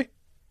 Sugar Boy?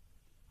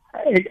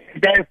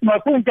 There's my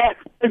phone.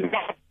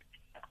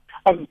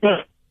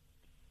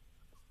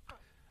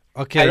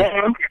 Okay.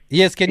 Hello?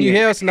 Yes, can you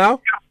hear us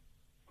now?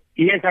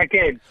 Yes, I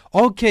can.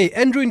 Okay,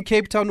 Andrew in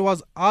Cape Town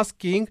was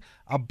asking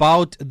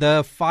about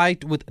the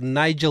fight with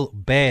Nigel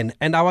Benn,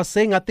 and I was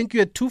saying I think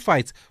you had 2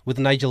 fights with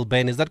Nigel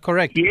Benn. Is that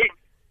correct? Yes,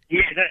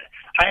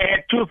 I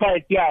had 2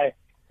 fights, yeah.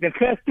 The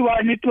first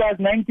one, it was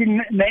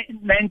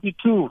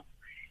 1992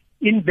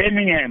 in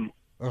Birmingham.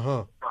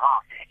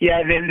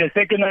 Yeah, then the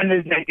second one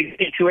is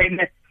 96 when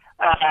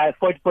I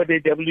fought for the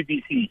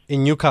WBC.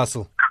 In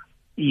Newcastle?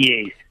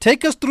 Yes.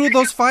 Take us through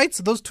those fights,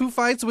 those 2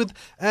 fights with,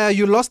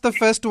 you lost the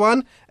first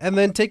one, and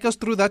then take us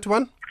through that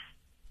one.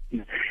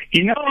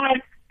 You know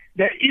what?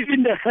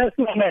 Even the first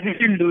one, I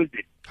didn't lose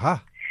it.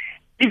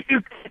 If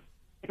you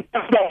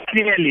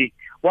clearly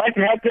what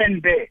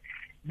happened there,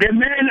 the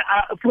man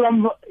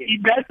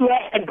that's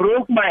why I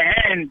broke my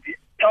hand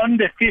on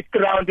the 5th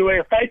round. We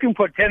were fighting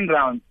for 10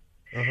 rounds.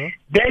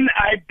 Then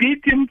I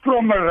beat him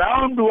from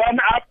round 1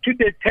 up to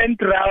the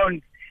 10th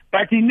round.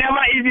 But he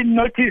never even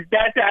noticed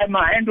that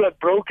my hand was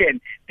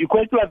broken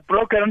because it was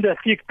broken on the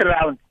 5th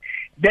round.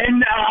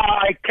 Then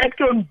I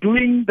kept on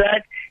doing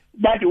that.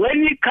 But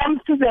when he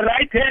comes to the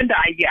right hand,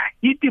 I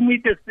hit him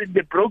with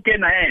the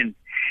broken hand.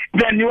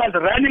 Then he was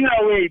running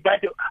away.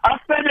 But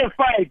after the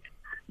fight,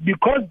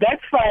 because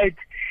that fight,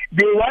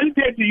 they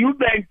wanted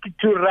Eubank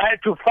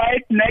to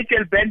fight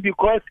Nigel Benn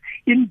because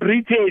in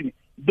Britain,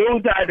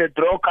 those are the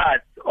draw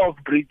cards of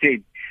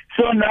Britain.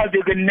 So now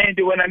they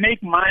want to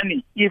make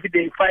money if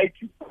they fight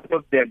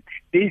of them.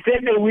 They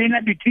said the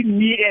winner between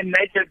me and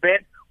Nigel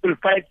Benn will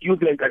fight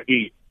Eubank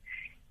again.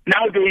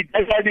 Now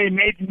that's why they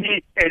made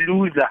me a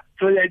loser,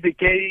 so that they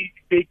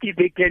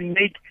can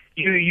make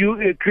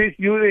Chris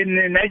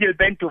and Nigel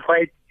Benn to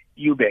fight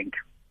Eubank.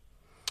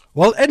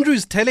 Well, Andrew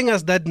is telling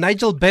us that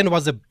Nigel Benn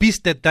was a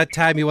beast at that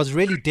time. He was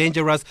really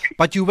dangerous,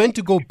 but you went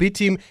to go beat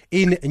him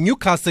in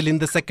Newcastle in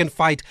the second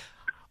fight.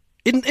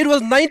 It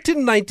was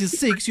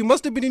 1996. You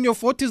must have been in your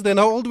 40s then.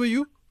 How old were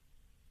you?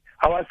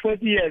 I was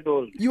 40 years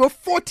old. You were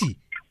 40?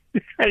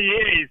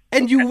 Yes.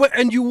 And you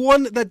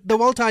won the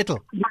world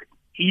title?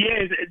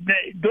 Yes.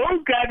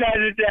 Those guys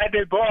are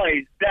the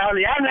boys. They are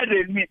younger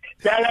than me.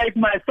 They're like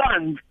my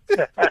sons.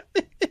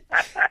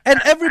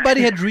 And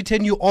everybody had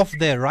written you off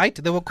there, right?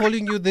 They were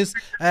calling you this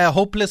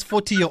hopeless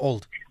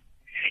 40-year-old.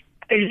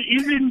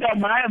 Even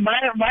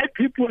my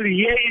people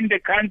here in the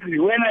country,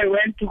 when I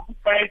went to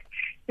fight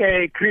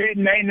they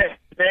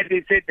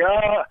said,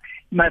 "Oh,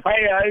 my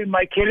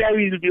career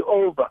will be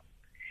over."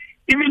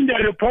 Even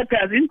the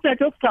reporters,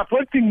 instead of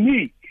supporting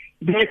me,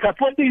 they're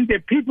supporting the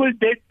people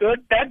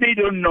that they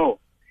don't know.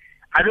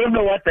 I don't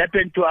know what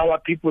happened to our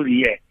people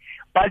here,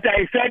 but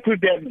I said to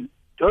them,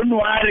 "Don't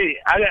worry,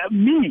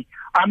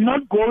 I'm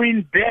not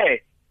going there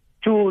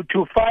to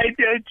fight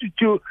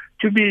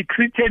to be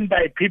treated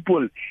by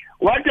people.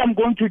 What I'm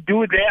going to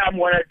do there, I'm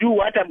going to do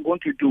what I'm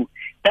going to do."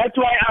 That's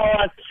why I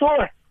was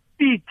so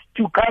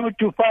to come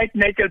to fight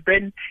Nigel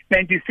Benn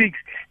 96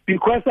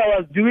 because I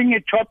was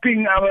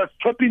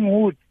chopping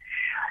wood.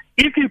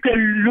 If you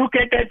can look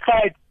at that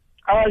fight,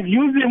 I was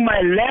using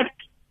my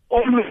left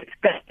always.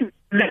 That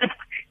left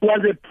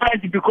was a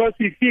punch because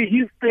you see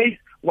his face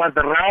was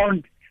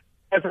round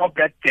because of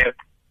that jab.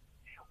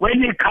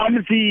 When he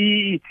comes,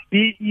 he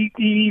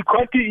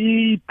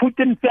put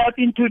himself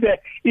into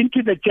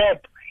the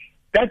jab.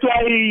 That's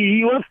why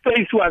his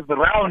face was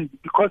round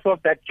because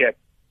of that jab.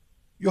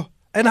 Yo.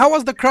 And how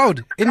was the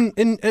crowd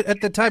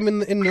at the time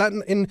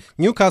in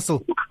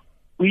Newcastle?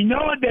 We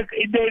know that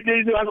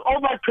there was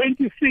over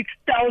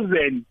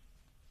 26,000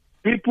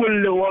 people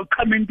who were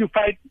coming to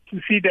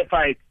see the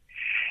fight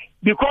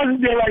because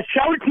they were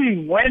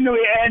shouting when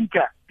we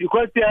enter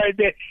because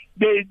they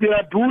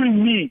were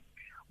booing me.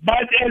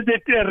 But as the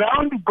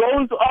round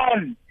goes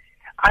on,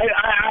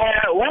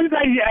 once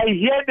I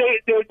hear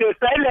the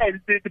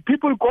silence, the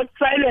people got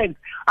silent,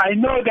 I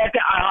know that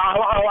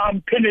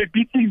I'm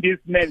beating this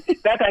man,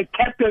 that I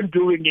kept on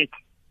doing it.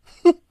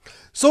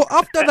 So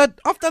after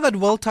that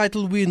world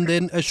title win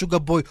then, Sugar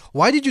Boy,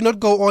 why did you not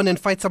go on and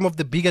fight some of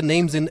the bigger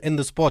names in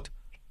the sport?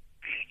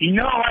 You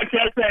know what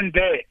happened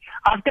there?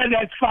 After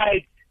that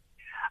fight,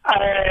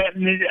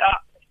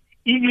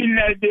 even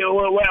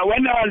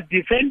when I was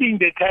defending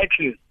the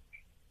title,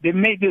 they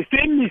made the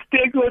same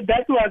mistake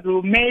that was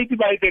made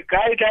by the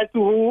guy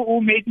who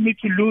made me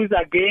to lose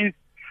against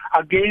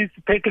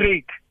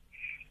Patrick.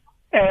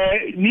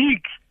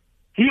 Nick,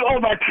 he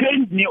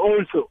overtrained me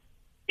also.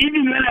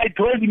 Even when I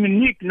told him,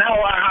 Nick,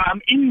 now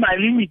I'm in my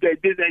limit, I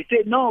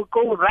said, no,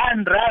 go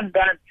run.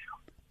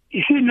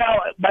 You see,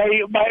 now, by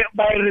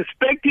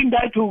respecting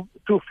that to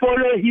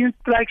follow his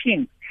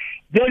instructions,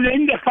 then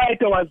in the fight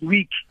I was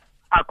weak.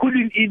 I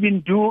couldn't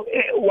even do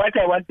what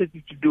I wanted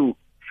to do.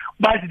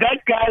 But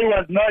that guy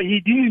he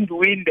didn't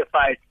win the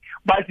fight,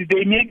 but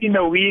they made him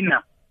a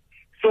winner.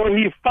 So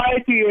he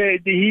fought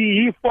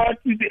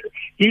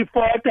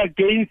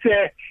against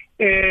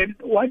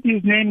what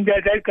his name?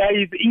 That guy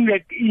is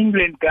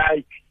England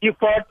guy. He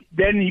fought,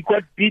 then he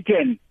got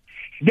beaten.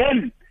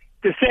 Then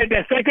the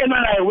second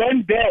one I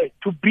went there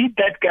to beat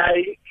that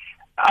guy.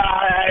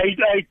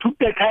 I took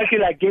the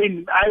title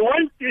again. I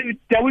won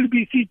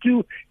WBC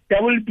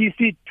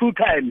two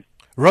times.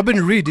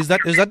 Robin Reed, is that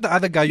the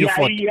other guy you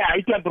fought? Yeah,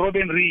 it was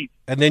Robin Reed.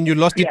 And then you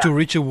lost it to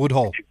Richie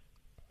Woodhall.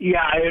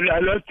 Yeah, I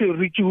lost to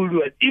Richie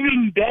Woodhall.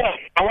 Even there,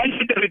 I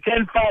wanted to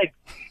return fight.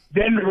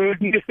 Then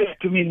Rodney said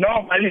to me, "No,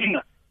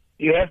 Malinga,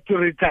 you have to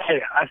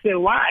retire." I said,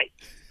 "Why?"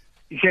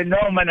 He said,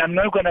 "No, man, I'm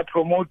not going to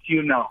promote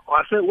you now."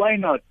 I said, "Why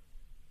not?"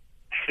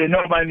 He said,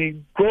 "No,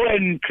 man, go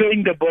and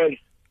train the boys."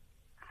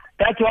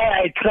 That's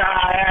why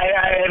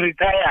I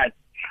retired.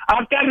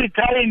 After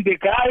retiring, the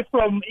guy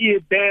from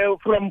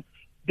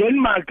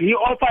Denmark, he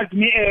offered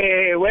me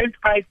a world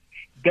fight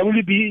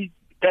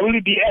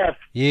WBF.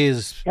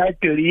 Yes.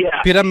 Title,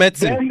 yeah. Peter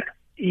Metzen.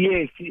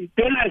 Yes.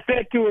 Then I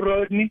said to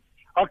Rodney,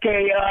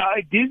 okay,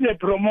 this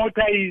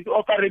promoter is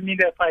offering me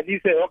the fight. He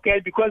said, okay,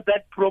 because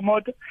that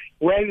promoter,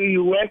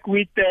 you work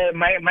with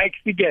Mike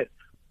Seager,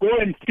 go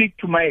and speak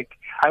to Mike.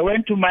 I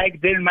went to Mike,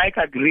 then Mike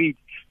agreed.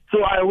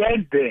 So I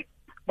went there.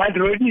 But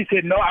Rodney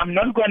said, no, I'm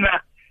not gonna,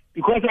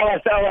 because I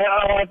was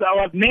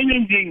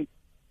managing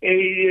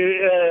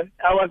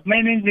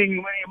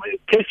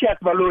Cassius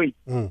Baloyi.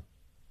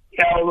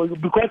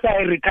 Because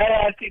I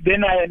retired,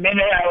 then I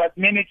was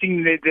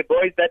managing the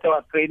boys that I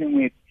was training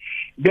with.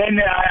 Then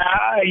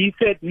he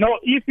said, no,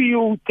 if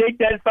you take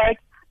that fight,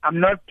 I'm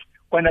not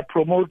going to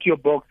promote your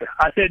boxer.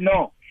 I said,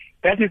 no,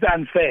 that is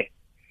unfair.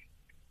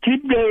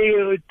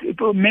 Promote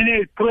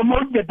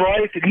the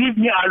boys, leave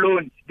me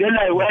alone. Then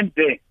I went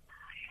there.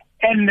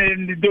 And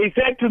they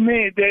said to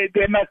me,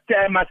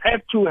 I must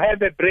have to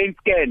have a brain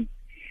scan.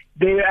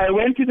 I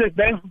went to the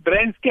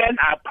brain scan,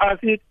 I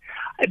passed it.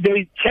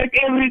 They checked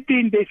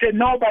everything. They said,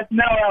 no, but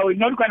now we're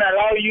not going to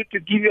allow you to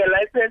give you a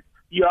license.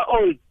 You are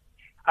old.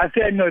 I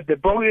said, no, the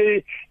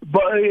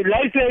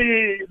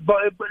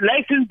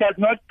license does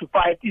not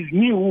fight. It's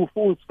me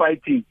who's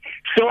fighting.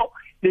 So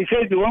they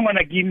said they weren't going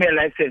to give me a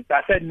license.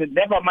 I said,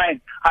 never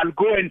mind. I'll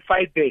go and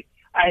fight there.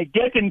 I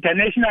get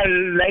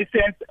international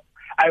license.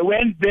 I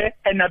went there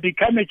and I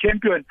became a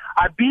champion.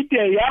 I beat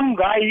a young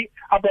guy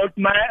about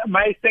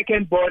my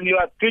second born. He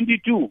was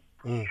 22.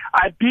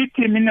 I beat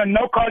him in a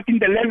knockout in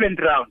the 11th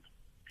round.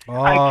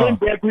 I came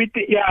back with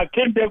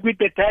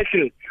the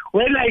title.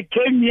 When I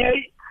came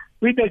here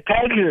with the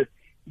title,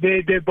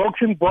 the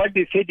boxing board,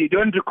 they said they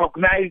don't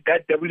recognize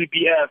that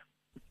WBF.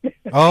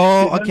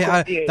 Oh,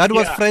 okay. That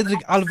was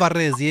Frederick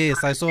Alvarez.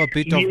 Yes, I saw a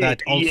bit of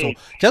that also. Yes.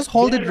 Just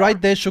hold it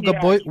right there, Sugar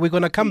Boy. We're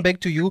going to come back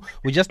to you.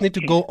 We just need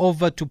to go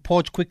over to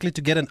Porch quickly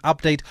to get an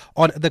update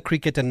on the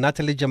cricket. And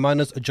Natalie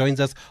Germanos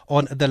joins us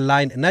on the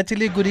line.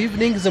 Natalie, good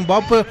evening.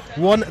 Zimbabwe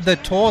won the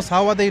toss.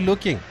 How are they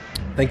looking?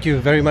 Thank you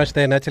very much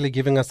there, Natalie,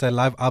 giving us a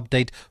live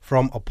update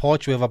from a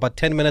Porch. We have about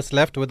 10 minutes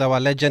left with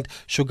our legend,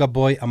 Sugar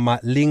Boy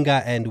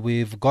Malinga. And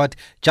we've got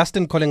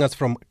Justin calling us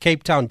from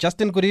Cape Town.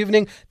 Justin, good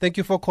evening. Thank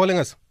you for calling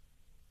us.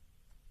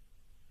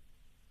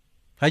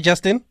 Hi,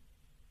 Justin.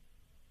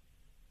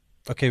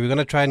 Okay, we're going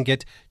to try and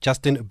get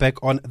Justin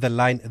back on the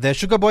line there.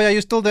 Sugar Boy, are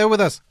you still there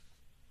with us?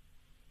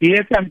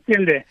 Yes, I'm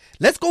still there.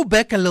 Let's go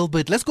back a little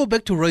bit. Let's go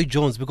back to Roy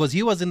Jones because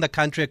he was in the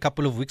country a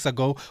couple of weeks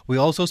ago. We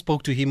also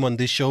spoke to him on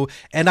this show.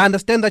 And I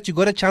understand that you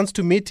got a chance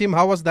to meet him.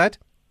 How was that?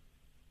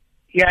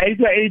 Yeah, it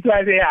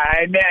was.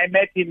 I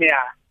met him.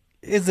 Yeah.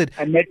 Is it?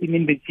 I met him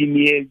in the gym.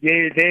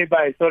 There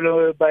by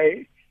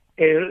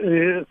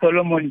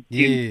Solomon.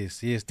 Yes.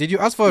 Did you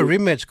ask for a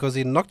rematch because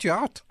he knocked you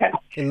out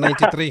in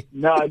 93?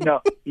 No,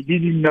 he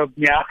didn't knock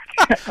me out.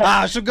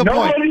 Sugar Boy.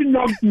 Nobody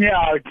knocked me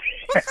out.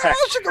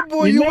 Sugar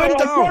Boy, you went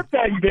down.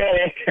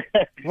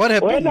 What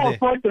happened when I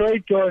fought Roy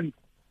Jones,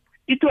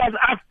 it was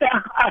after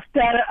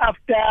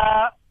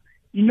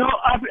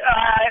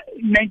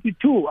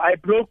 92. I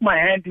broke my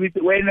hand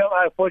when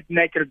I fought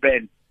Nigel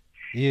Benn.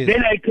 Yes.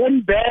 Then I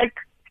came back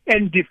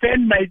and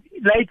defend my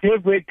light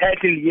heavyweight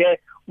title here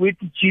with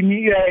Jim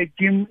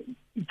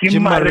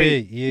Murray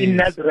in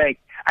Nasrec.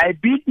 I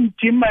beat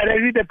Jim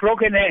Murray with a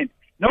broken hand.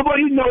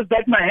 Nobody knows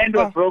that my hand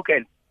was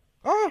broken.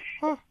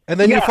 And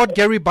then you fought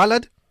Gary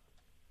Ballard?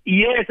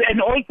 Yes,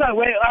 and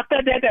also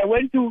after that I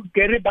went to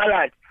Gary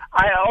Ballard.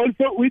 I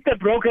also with a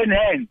broken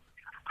hand.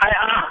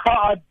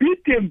 I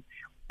beat him.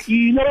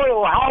 You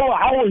know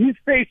how his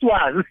face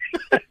was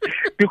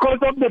because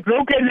of the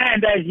broken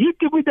hand. I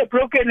hit him with a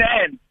broken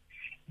hand.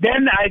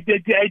 Then I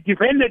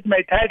defended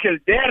my title.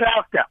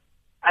 Thereafter,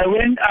 I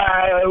went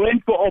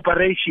for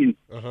operation.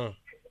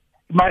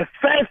 My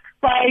first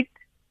fight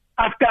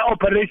after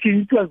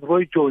operation, it was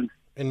Roy Jones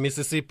in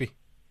Mississippi.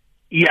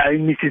 Yeah,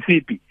 in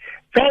Mississippi.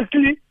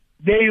 Firstly,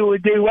 they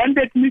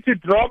wanted me to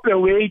drop a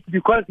weight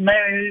because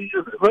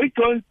Roy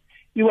Jones,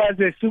 he was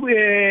a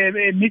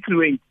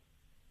middleweight.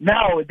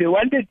 Now they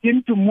wanted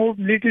him to move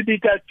little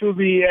bit to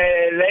be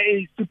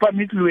a super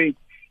middleweight.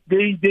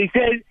 They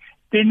said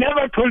they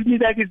never told me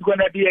that it's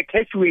gonna be a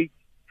catch weight.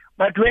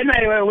 But when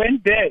I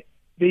went there,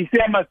 they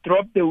said I must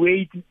drop the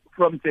weight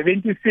from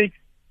 76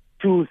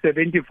 to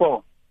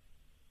 74.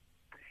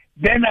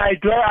 Then I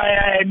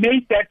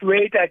made that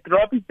weight. I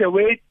dropped the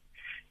weight.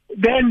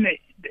 Then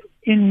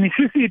in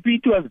Mississippi,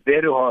 it was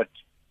very hot.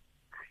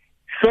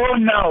 So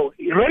now,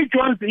 Roy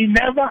Jones, he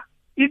never,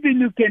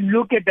 even you can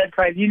look at that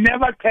fight, he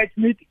never catch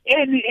me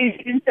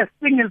in a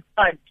single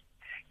punch.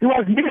 He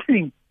was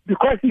missing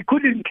because he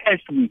couldn't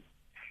catch me.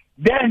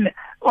 Then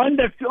on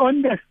the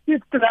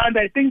fifth round,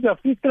 I think the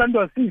fifth round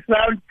or sixth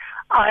round,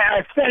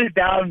 I fell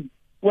down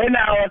when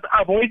I was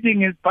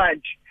avoiding his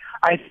punch.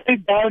 I fell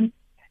down,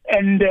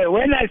 and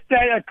when I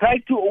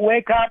tried to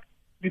wake up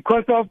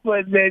because of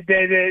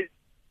the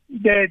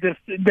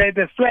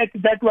sweat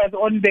that was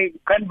on the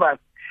canvas.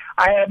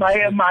 I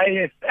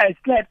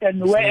slept,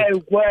 and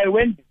where I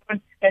went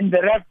down, and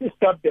the ref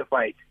stopped the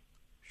fight.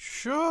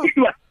 Sure.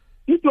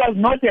 It was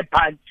not a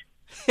punch.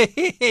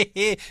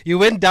 You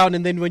went down,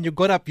 and then when you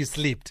got up, you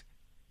slept.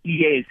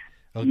 Yes.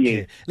 Okay.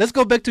 Yes. Let's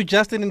go back to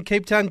Justin in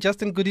Cape Town.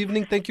 Justin, good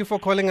evening. Thank you for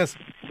calling us.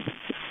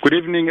 Good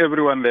evening,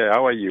 everyone there.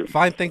 How are you?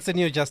 Fine, thanks, and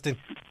you, Justin.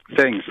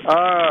 Thanks.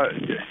 I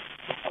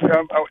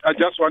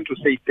just want to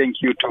say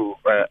thank you to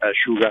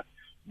Sugar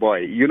boy.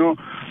 You know,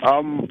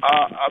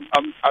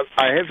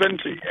 I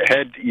haven't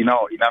had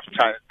enough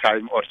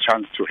time or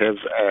chance to have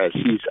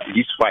since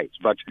his fight,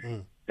 but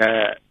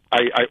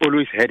I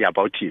always heard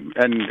about him,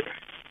 and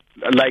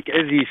like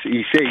as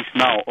he says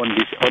now on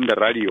the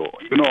radio,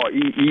 you know,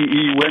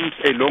 he went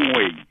a long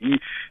way.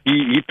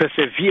 He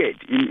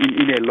persevered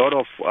in a lot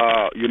of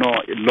a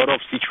lot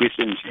of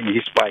situations in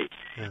his fight.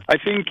 Yeah. I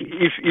think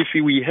if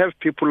we have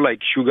people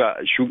like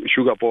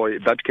Sugar Boy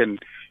that can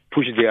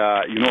push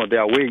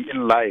their way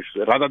in life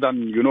rather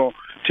than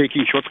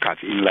taking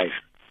shortcuts in life.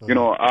 You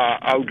know,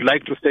 I would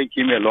like to thank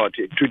him a lot.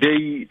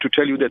 Today, to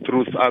tell you the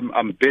truth,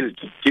 I'm built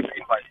deep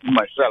in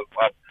myself.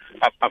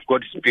 I've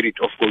got the spirit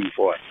of going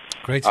forward.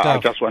 Great stuff. I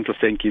just want to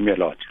thank him a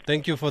lot.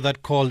 Thank you for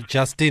that call,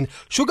 Justin.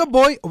 Sugar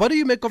Boy, what do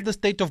you make of the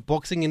state of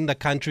boxing in the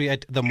country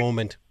at the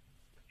moment?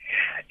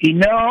 You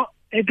know,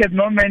 at the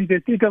moment, the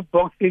state of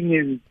boxing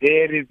is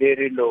very,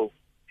 very low.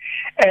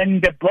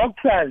 And the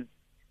boxers,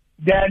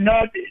 they are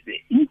not,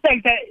 in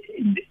fact,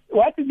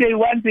 what they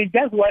want, they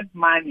just want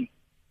money.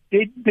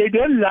 They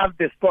don't love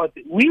the sport.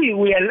 We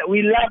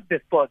love the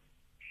sport.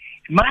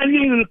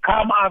 Money will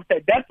come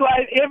after. That's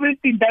why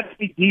everything that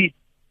we did,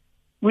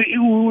 we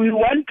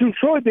want to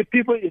show the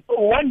people,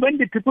 when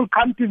the people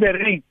come to the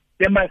ring,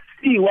 they must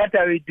see what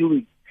are we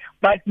doing.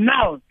 But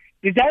now,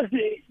 the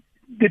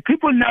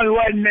people now,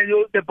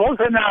 the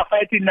boxers now are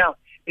fighting now,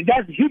 it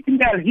just hit me,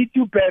 I'll hit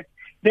you back.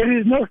 There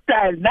is no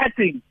style,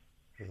 nothing.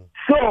 Mm-hmm.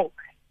 So,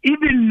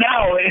 even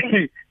now,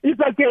 if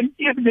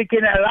they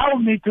can allow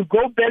me to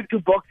go back to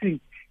boxing,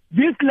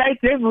 this light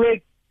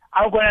heavyweight,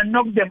 I'm going to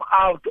knock them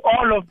out,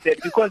 all of them,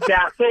 because they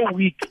are so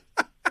weak.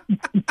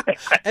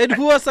 And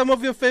who are some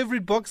of your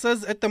favorite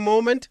boxers at the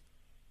moment?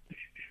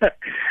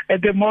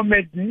 At the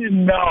moment,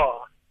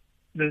 no.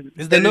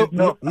 Is there no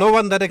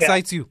one that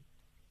excites you?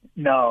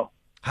 No.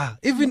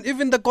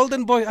 Even the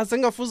golden boy,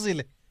 Azenga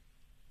Fuzile?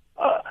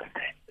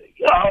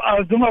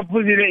 Azuma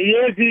Fuzile,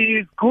 yes, he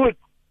is good.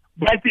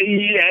 But,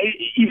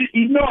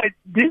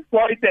 these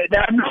boys, they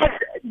are not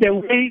the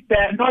way, they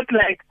are not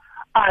like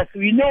us.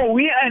 We know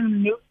we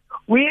and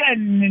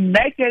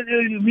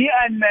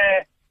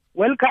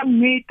Welcome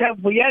Me,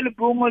 Vuyel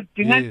Bungo,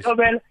 Jingan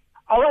Tobel.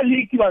 Our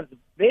league was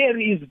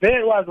very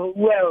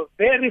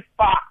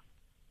far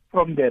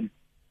from them.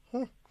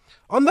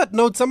 On that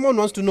note, someone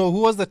wants to know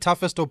who was the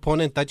toughest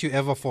opponent that you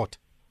ever fought?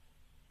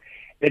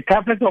 The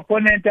toughest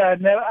opponent I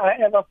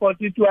ever fought,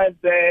 it was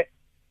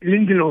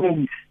Lyndall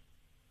Holmes.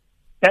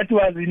 That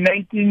was in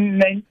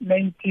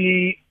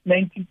 1990.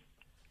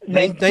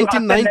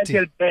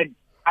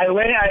 I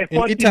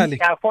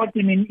fought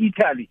him in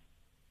Italy.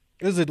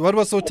 Is it? What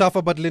was so tough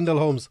about Lyndall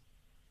Holmes?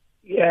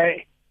 Yeah,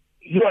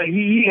 he was a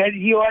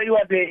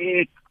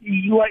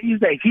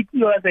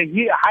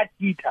hard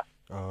hitter.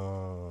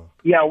 Oh.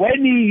 Yeah,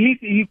 when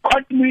he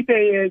caught me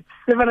with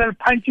several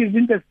punches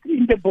in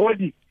the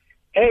body,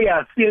 hey,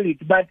 I feel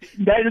it. But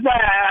that's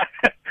why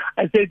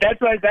I said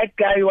that's why that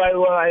guy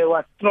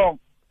was strong.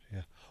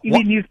 Yeah.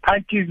 Even his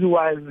punches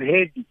was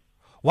heavy.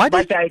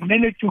 But I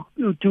managed to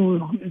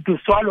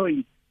swallow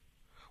it.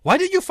 Why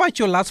did you fight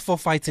your last 4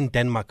 fights in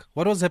Denmark?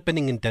 What was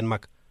happening in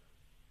Denmark?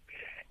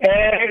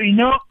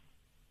 When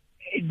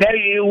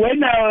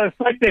I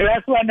fought the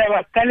last one, I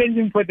was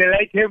challenging for the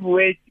light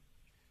heavyweight,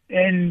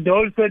 and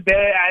also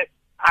there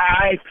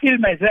I feel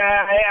myself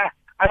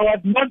I was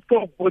not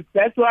so good.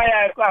 That's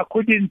why I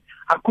couldn't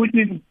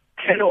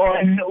carry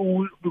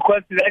on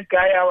because that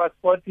guy I was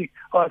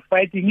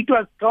fighting. It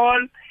was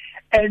tall,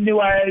 and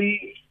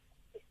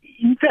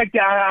in fact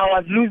I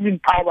was losing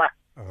power.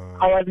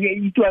 I was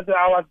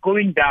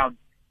going down.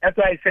 That's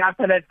why I said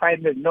after that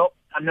fight, no,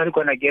 I'm not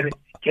going to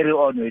carry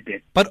on with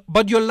it.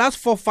 But your last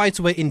 4 fights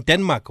were in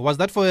Denmark. Was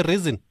that for a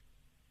reason?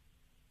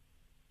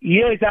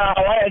 Yes,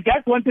 I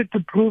just wanted to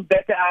prove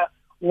that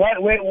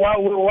when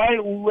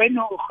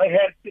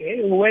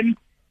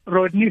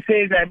Rodney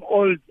says I'm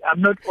old,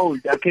 I'm not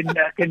old. I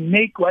can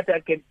make what I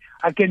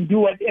can do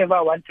whatever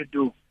I want to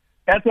do.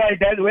 That's why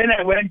when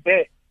I went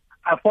there,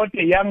 I fought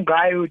a young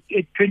guy with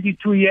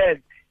 22 years.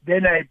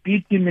 Then I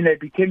beat him and I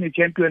became a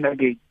champion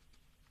again.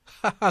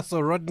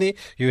 So Rodney,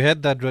 you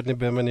heard that, Rodney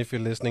Berman, if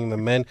you're listening, the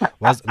man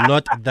was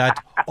not that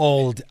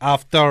old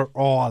after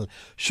all.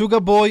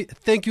 Sugar Boy,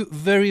 thank you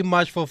very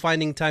much for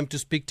finding time to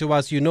speak to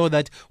us. You know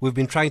that we've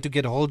been trying to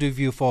get a hold of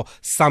you for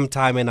some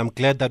time, and I'm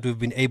glad that we've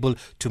been able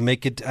to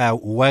make it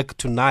work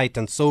tonight,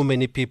 and so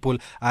many people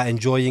are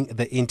enjoying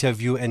the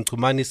interview. And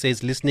Kumani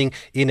says, listening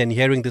in and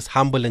hearing this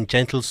humble and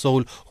gentle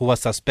soul who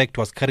was suspect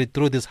was carried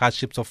through these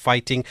hardships of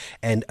fighting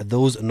and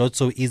those not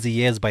so easy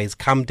years by his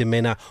calm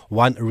demeanor,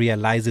 one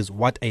realizes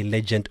what a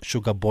legend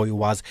Sugar Boy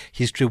was.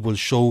 History will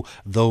show,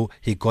 though,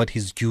 he got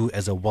his due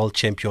as a world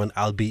champion,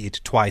 albeit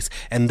twice.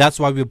 And that's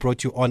why we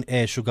brought you on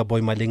air, Sugar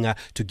Boy Malinga,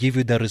 to give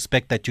you the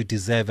respect that you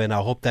deserve. And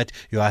I hope that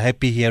you are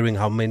happy hearing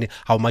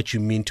how much you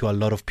mean to a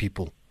lot of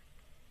people.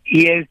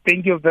 Yes,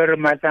 thank you very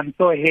much. I'm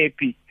so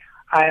happy.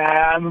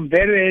 I'm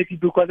very happy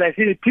because I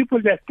see the people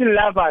that still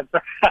love us.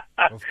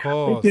 Of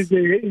course.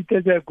 It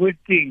is a good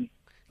thing.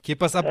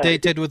 Keep us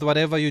updated with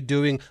whatever you're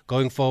doing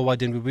going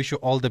forward, and we wish you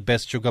all the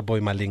best, Sugar Boy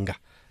Malinga.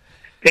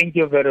 Thank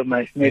you very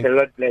much. May the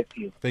Lord bless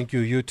you. Thank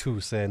you. You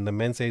too, sir. And the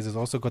man says he's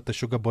also got the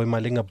Sugar Boy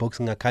Malinga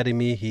Boxing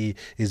Academy. He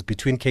is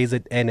between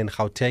KZN and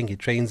Gauteng. He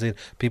trains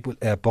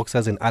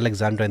boxers in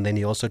Alexandra, and then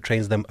he also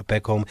trains them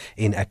back home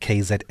in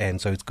KZN.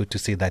 So it's good to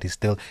see that he's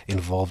still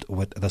involved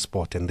with the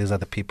sport. And these are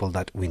the people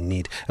that we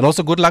need. And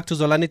also good luck to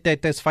Zolani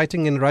Tete. Is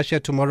fighting in Russia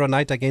tomorrow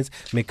night against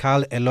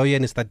Mikhail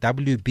Eloyan. It's the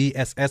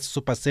WBSS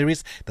Super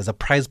Series. There's a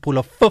prize pool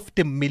of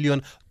 $50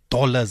 million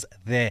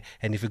there,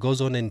 and if he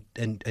goes on and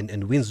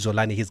wins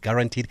Zolani, he's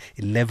guaranteed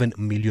 $11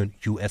 million.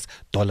 It's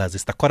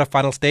the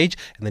quarterfinal stage,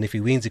 and then if he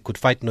wins, he could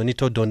fight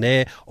Nonito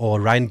Donaire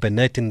or Ryan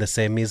Burnett in the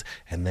semis,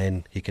 and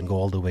then he can go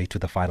all the way to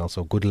the final.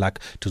 So good luck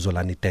to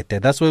Zolani Tete.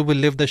 That's where we'll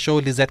leave the show.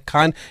 Lizette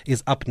Khan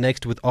is up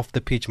next with Off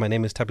the Pitch. My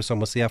name is Tabiso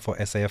Mosia for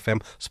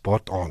SAFM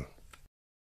Sport On.